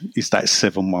watch is that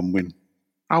 7-1 win.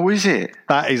 Oh, is it?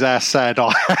 That is how sad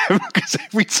I am because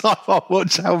every time I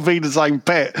watch Alvida Zayn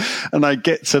Pet and they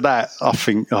get to that, I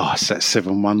think, oh, it's that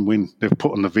 7-1 win they've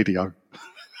put on the video. It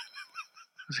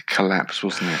was a collapse,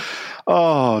 wasn't it?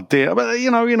 Oh, dear. But, you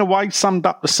know, in a way, summed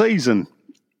up the season.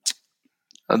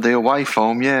 The away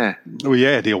form, yeah. Well,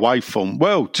 yeah, the away form.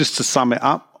 Well, just to sum it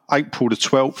up, April the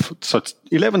 12th, so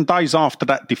 11 days after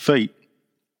that defeat,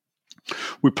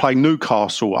 we play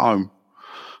Newcastle at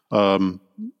home.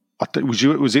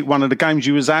 Was it one of the games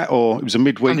you was at, or it was a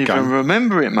midweek game? I don't even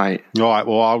remember it, mate. Right,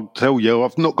 well, I'll tell you,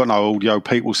 I've not got no audio.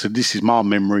 People said this is my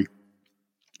memory.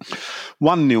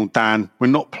 1-0 down, we're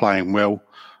not playing well.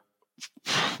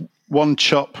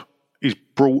 Wanchope is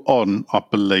brought on, I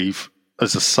believe,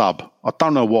 as a sub. I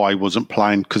don't know why he wasn't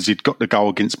playing because he'd got the goal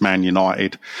against Man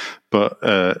United, but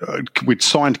we'd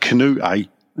signed Canute,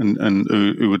 and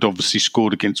who had obviously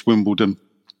scored against Wimbledon.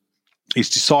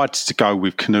 He's decided to go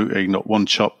with Canute, not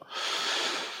Wanchope.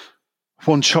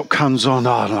 Wanchope comes on,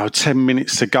 I don't know, 10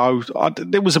 minutes to go.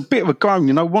 There was a bit of a groan,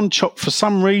 you know. Wanchope, for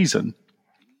some reason,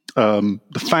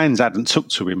 the fans hadn't took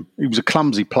to him. He was a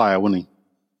clumsy player, wasn't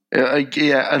he?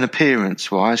 Yeah, an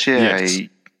appearance-wise, yeah. Yes.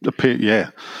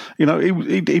 Yeah, you know,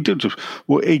 he did.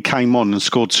 Well, he came on and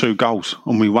scored 2 goals,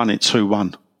 and we won it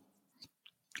 2-1,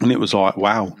 and it was like,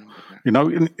 wow, you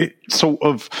know.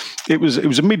 It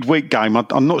was a midweek game.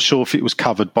 I'm not sure if it was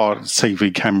covered by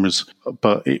TV cameras,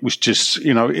 but it was just,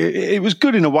 you know, it was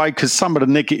good in a way because some of the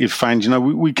negative fans, you know,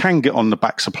 we can get on the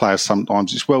backs of players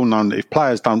sometimes. It's well known that if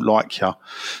players don't like you,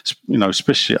 you know,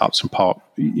 especially at Upton Park,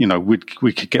 you know, we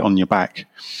could get on your back,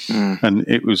 and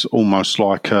it was almost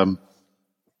like.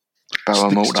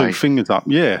 Sticks 2 fingers up,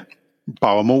 yeah.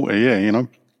 Boa Morte, yeah, you know.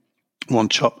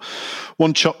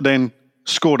 Wanchope then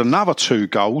scored another 2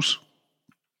 goals.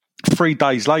 3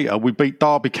 days later, we beat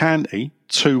Derby County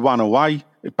 2-1 away,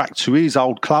 back to his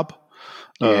old club.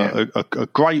 A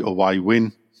great away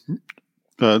win.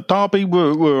 Derby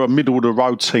were a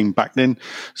middle-of-the-road team back then.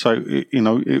 So, you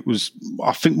know, it was,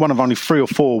 I think, one of only 3 or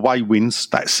 4 away wins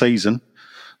that season.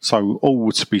 So all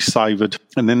were to be savoured.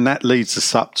 And then that leads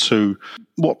us up to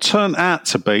what turned out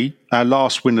to be our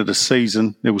last win of the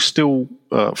season. There was still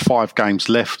 5 games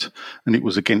left, and it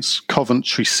was against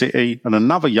Coventry City, and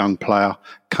another young player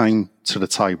came to the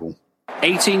table.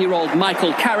 18-year-old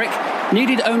Michael Carrick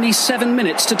needed only 7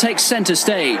 minutes to take centre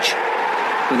stage,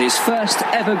 with his first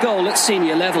ever goal at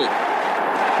senior level.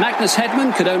 Magnus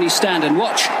Hedman could only stand and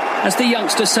watch as the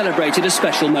youngster celebrated a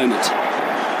special moment.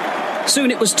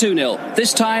 Soon it was 2-0.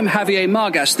 This time, Javier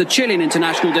Margas, the Chilean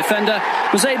international defender,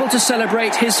 was able to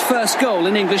celebrate his first goal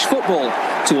in English football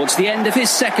towards the end of his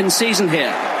second season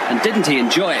here. And didn't he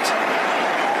enjoy it?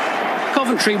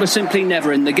 Coventry were simply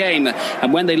never in the game,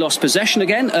 and when they lost possession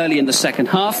again early in the second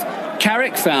half,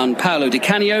 Carrick found Paolo Di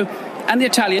Canio, and the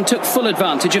Italian took full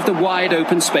advantage of the wide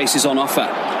open spaces on offer.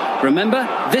 Remember,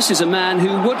 this is a man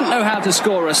who wouldn't know how to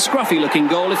score a scruffy-looking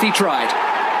goal if he tried.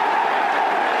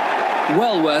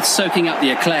 Well worth soaking up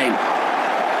the acclaim.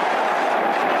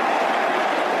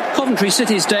 Coventry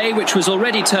City's day, which was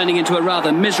already turning into a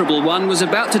rather miserable one, was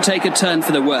about to take a turn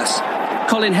for the worse.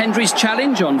 Colin Hendry's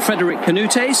challenge on Frederic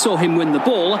Canute saw him win the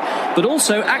ball, but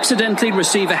also accidentally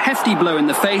receive a hefty blow in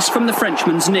the face from the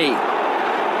Frenchman's knee.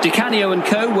 Di Canio and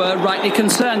co were rightly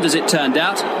concerned, as it turned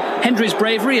out. Hendry's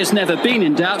bravery has never been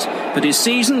in doubt, but his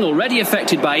season, already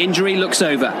affected by injury, looks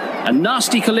over. A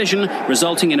nasty collision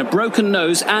resulting in a broken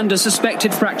nose and a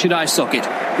suspected fractured eye socket.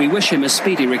 We wish him a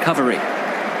speedy recovery.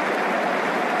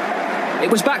 It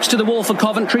was backs to the wall for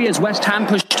Coventry as West Ham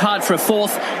pushed hard for a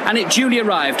fourth, and it duly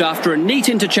arrived after a neat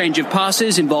interchange of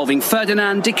passes involving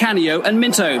Ferdinand, Di Canio and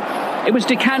Minto. It was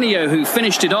Di Canio who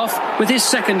finished it off with his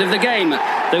second of the game,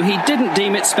 though he didn't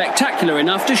deem it spectacular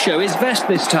enough to show his vest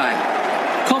this time.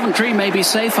 Coventry may be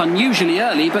safe unusually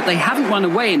early, but they haven't won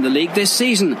away in the league this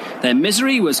season. Their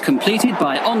misery was completed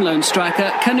by on-loan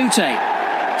striker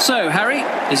Canute. So, Harry,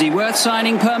 is he worth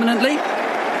signing permanently?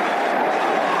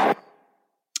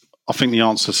 I think the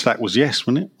answer to that was yes,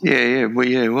 wasn't it? Yeah, well,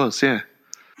 it was, yeah.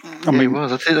 I mean, it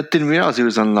was. I didn't realise he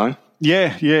was on loan.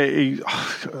 Yeah,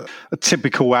 a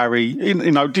typical Harry.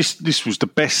 This was the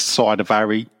best side of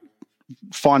Harry.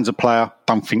 Finds a player,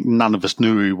 don't think none of us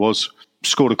knew who he was.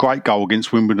 Scored a great goal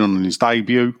against Wimbledon on his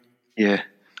debut. Yeah.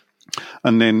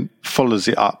 And then follows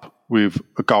it up with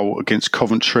a goal against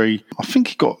Coventry. I think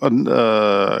he got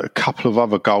a couple of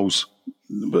other goals.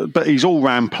 But his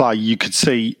all-round play, you could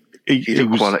see he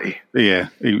was quality. Yeah,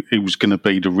 he was going to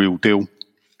be the real deal.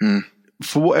 Mm.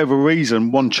 For whatever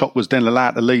reason, one chop was then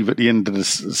allowed to leave at the end of the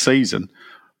season.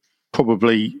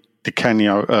 Probably Di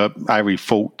Canio, Harry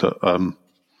thought that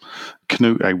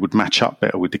Canute would match up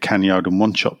better with Di Canio than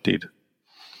one chop did,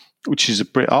 which is a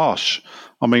bit harsh.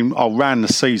 I mean, I ran the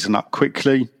season up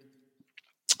quickly.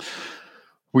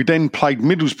 We then played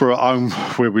Middlesbrough at home,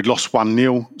 where we'd lost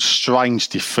 1-0. Strange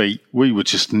defeat. We were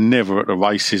just never at the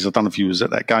races. I don't know if you was at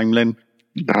that game, Len.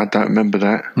 No, I don't remember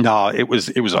that. No, it was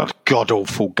a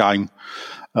god-awful game.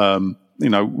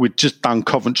 We'd just done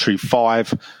Coventry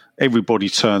 5. Everybody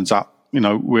turns up.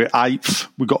 We're 8th.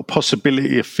 We've got a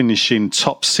possibility of finishing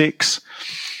top 6,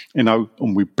 and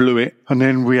we blew it. And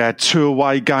then we had 2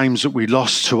 away games that we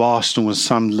lost to Arsenal and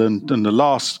Sunderland. And the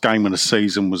last game of the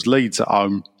season was Leeds at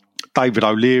home. David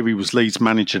O'Leary was Leeds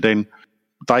manager then.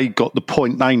 They got the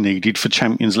point they needed for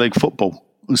Champions League football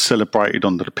and celebrated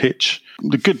onto the pitch.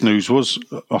 The good news was,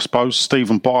 I suppose,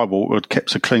 Stephen Bywater had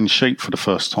kept a clean sheet for the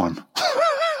first time.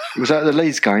 Was that the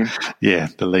Leeds game? Yeah,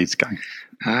 the Leeds game.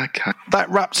 Okay. That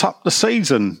wraps up the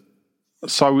season.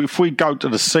 So if we go to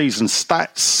the season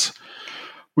stats,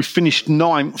 we finished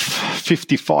 9th,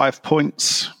 55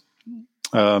 points,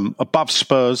 above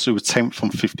Spurs, who were 10th on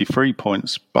 53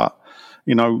 points. But,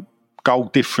 goal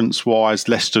difference-wise,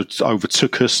 Leicester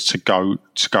overtook us to go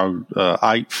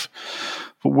 8th.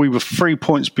 But we were 3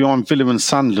 points behind Villa and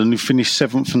Sunderland, who finished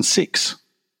 7th and 6th.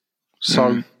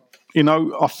 So,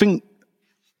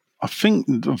 I think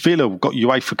Villa got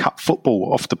UEFA Cup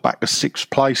football off the back of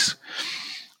 6th place.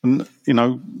 And,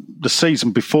 the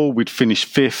season before we'd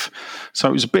finished 5th. So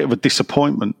it was a bit of a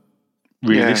disappointment,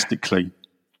 realistically.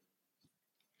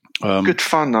 Yeah. Good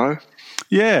fun, though.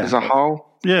 Yeah. As a whole.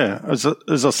 Yeah. As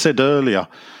I said earlier,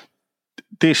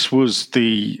 this was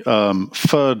the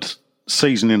 3rd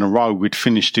season in a row we'd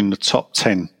finished in the top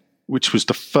 10, which was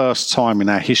the first time in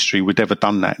our history we'd ever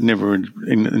done that. Never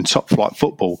in top flight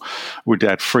football, we'd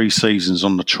had 3 seasons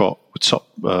on the trot with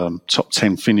top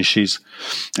 10 finishes,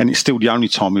 and it's still the only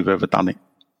time we've ever done it.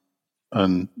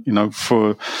 And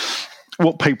for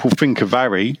what people think of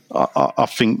Harry, I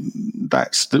think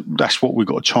that's what we've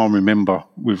got to try and remember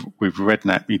with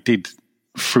Redknapp. He did,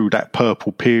 through that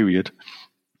purple period,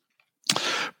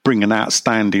 bring an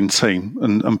outstanding team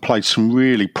and played some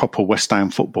really proper West Ham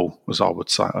football, as I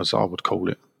would call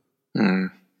it.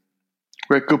 Mm.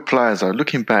 We're good players, though.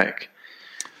 Looking back,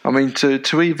 I mean,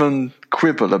 to even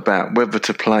quibble about whether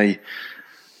to play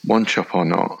one chop or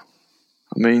not,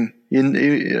 I mean,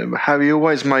 Harry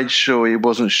always made sure he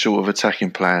wasn't short of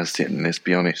attacking players, didn't he? Let's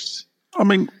be honest. I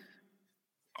mean,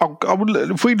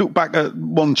 if we look back at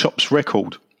one chop's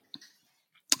record,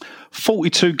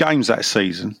 42 games that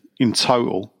season in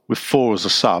total with 4 as a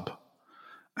sub,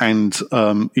 and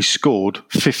he scored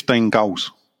 15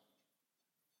 goals.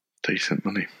 Decent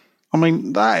money. I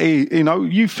mean, that is,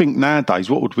 you think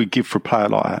nowadays, what would we give for a player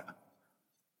like that?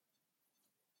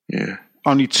 Yeah.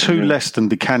 Only 2 less than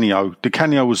Di Canio. Di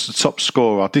Canio was the top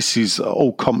scorer. This is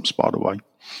all comps, by the way.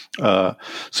 So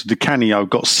Di Canio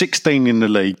got 16 in the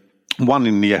league, 1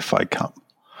 in the FA Cup,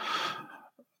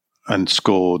 and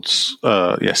scored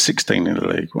 16 in the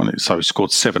league. So he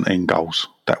scored 17 goals.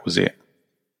 That was it.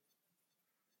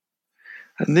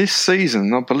 And this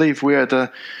season, I believe we had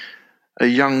a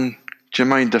young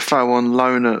Jermaine Defoe on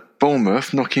loan at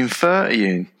Bournemouth, knocking 30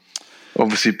 in.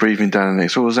 Obviously breathing down the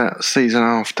necks. What was that season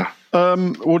after?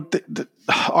 I've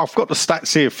got the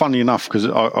stats here, funny enough, because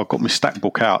I've got my stat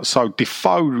book out. So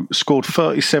Defoe scored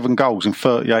 37 goals in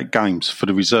 38 games for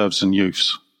the reserves and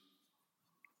youths.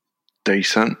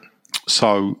 Decent.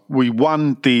 So we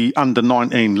won the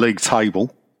under-19 league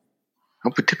table. How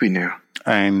did we now?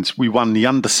 And we won the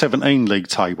under-17 league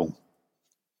table.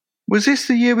 Was this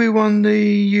the year we won the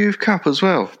Youth Cup as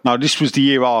well? No, this was the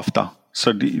year after.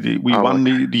 So we won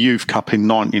the Youth Cup in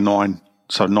 99,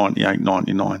 so 98,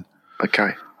 99. Okay.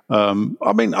 I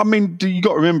mean, you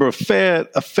got to remember a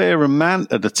fair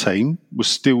amount of the team was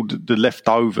still the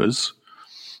leftovers,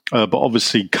 but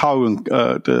obviously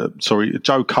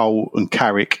Joe Cole and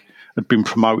Carrick had been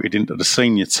promoted into the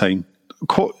senior team.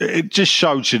 It just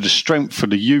shows you the strength of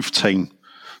the youth team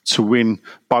to win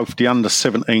both the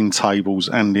under-17 tables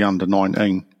and the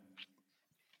under-19.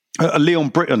 Leon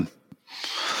Britton,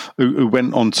 who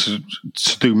went on to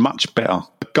do much better.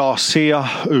 Garcia,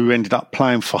 who ended up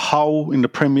playing for Hull in the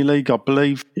Premier League, I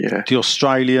believe. Yeah. The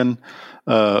Australian.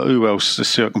 Who else? Let's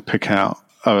see if I can pick out.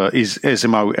 Is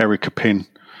Ezimo Erikapin,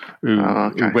 who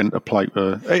went to play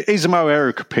for Ezimo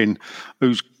Erikapin,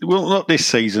 who's, well, not this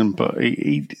season, but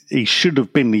he should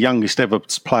have been the youngest ever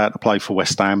player to play for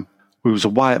West Ham. He was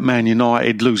away at Man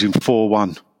United, losing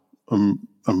 4-1, and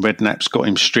Redknapp's got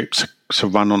him stripped to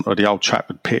run onto the Old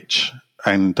Trafford pitch.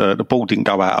 And the ball didn't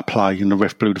go out of play, and the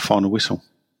ref blew the final whistle.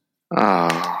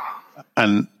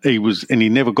 And he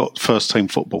never got first team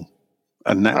football,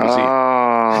 and that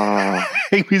was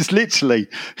it. He was literally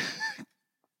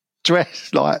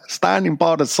dressed like standing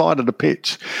by the side of the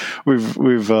pitch with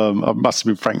must have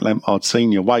been Frank Lampard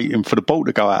Senior, waiting for the ball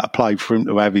to go out of play for him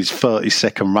to have his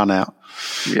 30-second run out.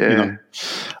 Yeah,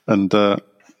 and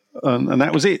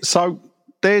that was it. So.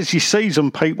 There's your season,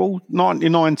 people.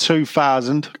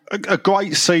 99-2000. A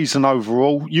great season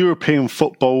overall. European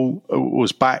football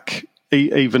was back,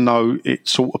 even though it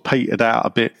sort of petered out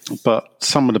a bit. But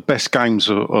some of the best games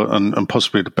and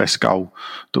possibly the best goal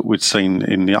that we'd seen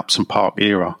in the Upton Park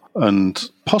era. And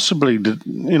possibly,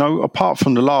 apart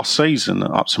from the last season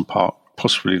at Upton Park,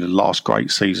 possibly the last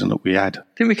great season that we had.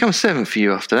 Didn't we come 7th for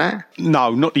you after that?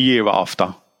 No, not the year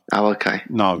after. Oh, okay.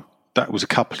 No. That was a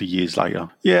couple of years later.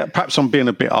 Yeah, perhaps I'm being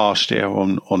a bit harsh there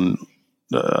on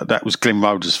that was Glenn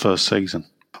Roeder's first season.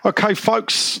 Okay,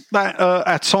 folks, that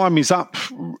our time is up.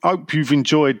 Hope you've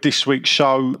enjoyed this week's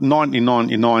show,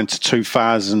 1999 to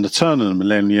 2000, the turn of the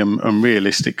millennium, and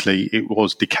realistically, it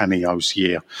was Di Canio's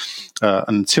year.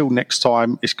 Until next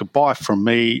time, it's goodbye from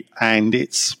me, and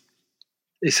it's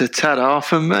a ta-da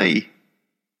from me.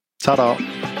 Ta-da.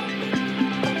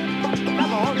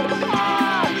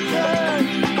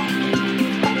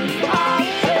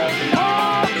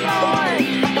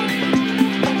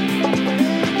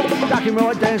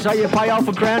 Right down, so you pay half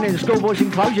a crown in the schoolboy's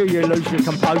enclosure, you lose your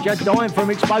composure, dying from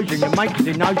exposure, your mate cause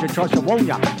he knows you, tries to warn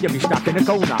you, you'll be stuck in a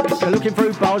corner, you're looking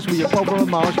through bars with your bobber and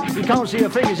Mars, you can't see a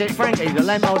thing, is it Frankie, the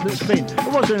landlord that spin,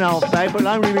 it wasn't half bad, but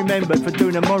only remembered for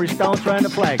doing a Morris dance round the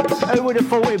flag, who would have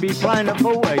thought he'd be playing at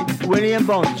 40, William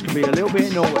Bonds could be a little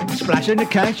bit naughty, splashing the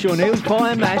cash on hills,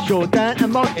 pie and mash, or down to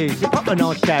Monty's, it's a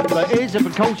nice cap, but here's a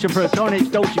precaution for a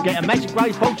tonic dose, you get a massive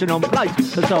grey fortune on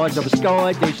plates, the size of a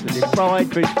sky dish, the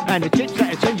fried fish, and the chips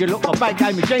that send you look a bad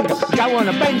game of Jenga. Go on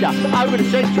a bender over the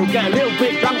central, get a little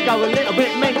bit drunk, go a little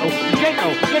bit mental,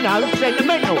 gentle,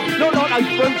 sentimental. Not like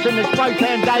those brutes and the spray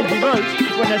tan Daisy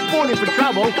roots. When they're spawning for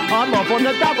trouble, I'm off on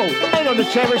the double. Head on the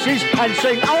terraces and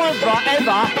sing "I'm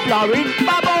forever blowing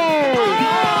bubbles."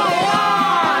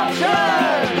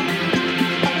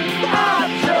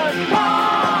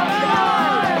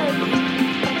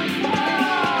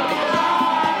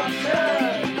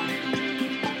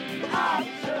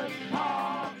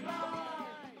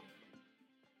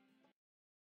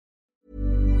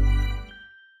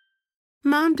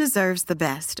 Mom deserves the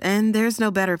best, and there's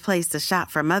no better place to shop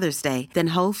for Mother's Day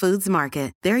than Whole Foods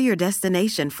Market. They're your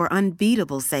destination for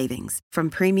unbeatable savings, from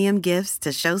premium gifts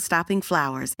to show-stopping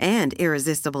flowers and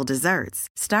irresistible desserts.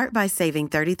 Start by saving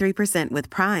 33% with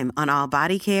Prime on all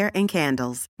body care and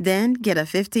candles. Then get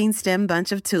a 15-stem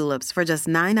bunch of tulips for just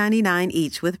 $9.99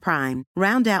 each with Prime.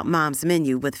 Round out Mom's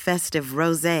menu with festive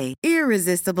rosé,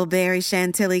 irresistible berry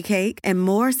chantilly cake, and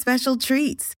more special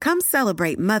treats. Come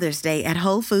celebrate Mother's Day at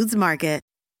Whole Foods Market.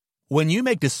 When you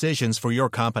make decisions for your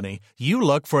company, you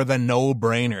look for the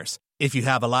no-brainers. If you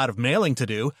have a lot of mailing to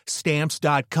do,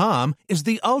 Stamps.com is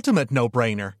the ultimate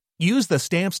no-brainer. Use the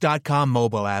Stamps.com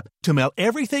mobile app to mail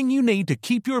everything you need to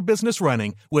keep your business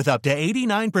running with up to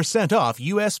 89% off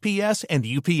USPS and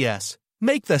UPS.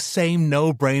 Make the same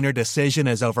no-brainer decision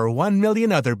as over 1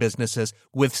 million other businesses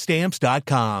with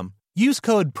Stamps.com. Use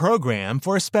code PROGRAM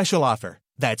for a special offer.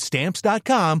 That's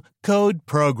Stamps.com, code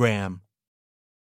PROGRAM.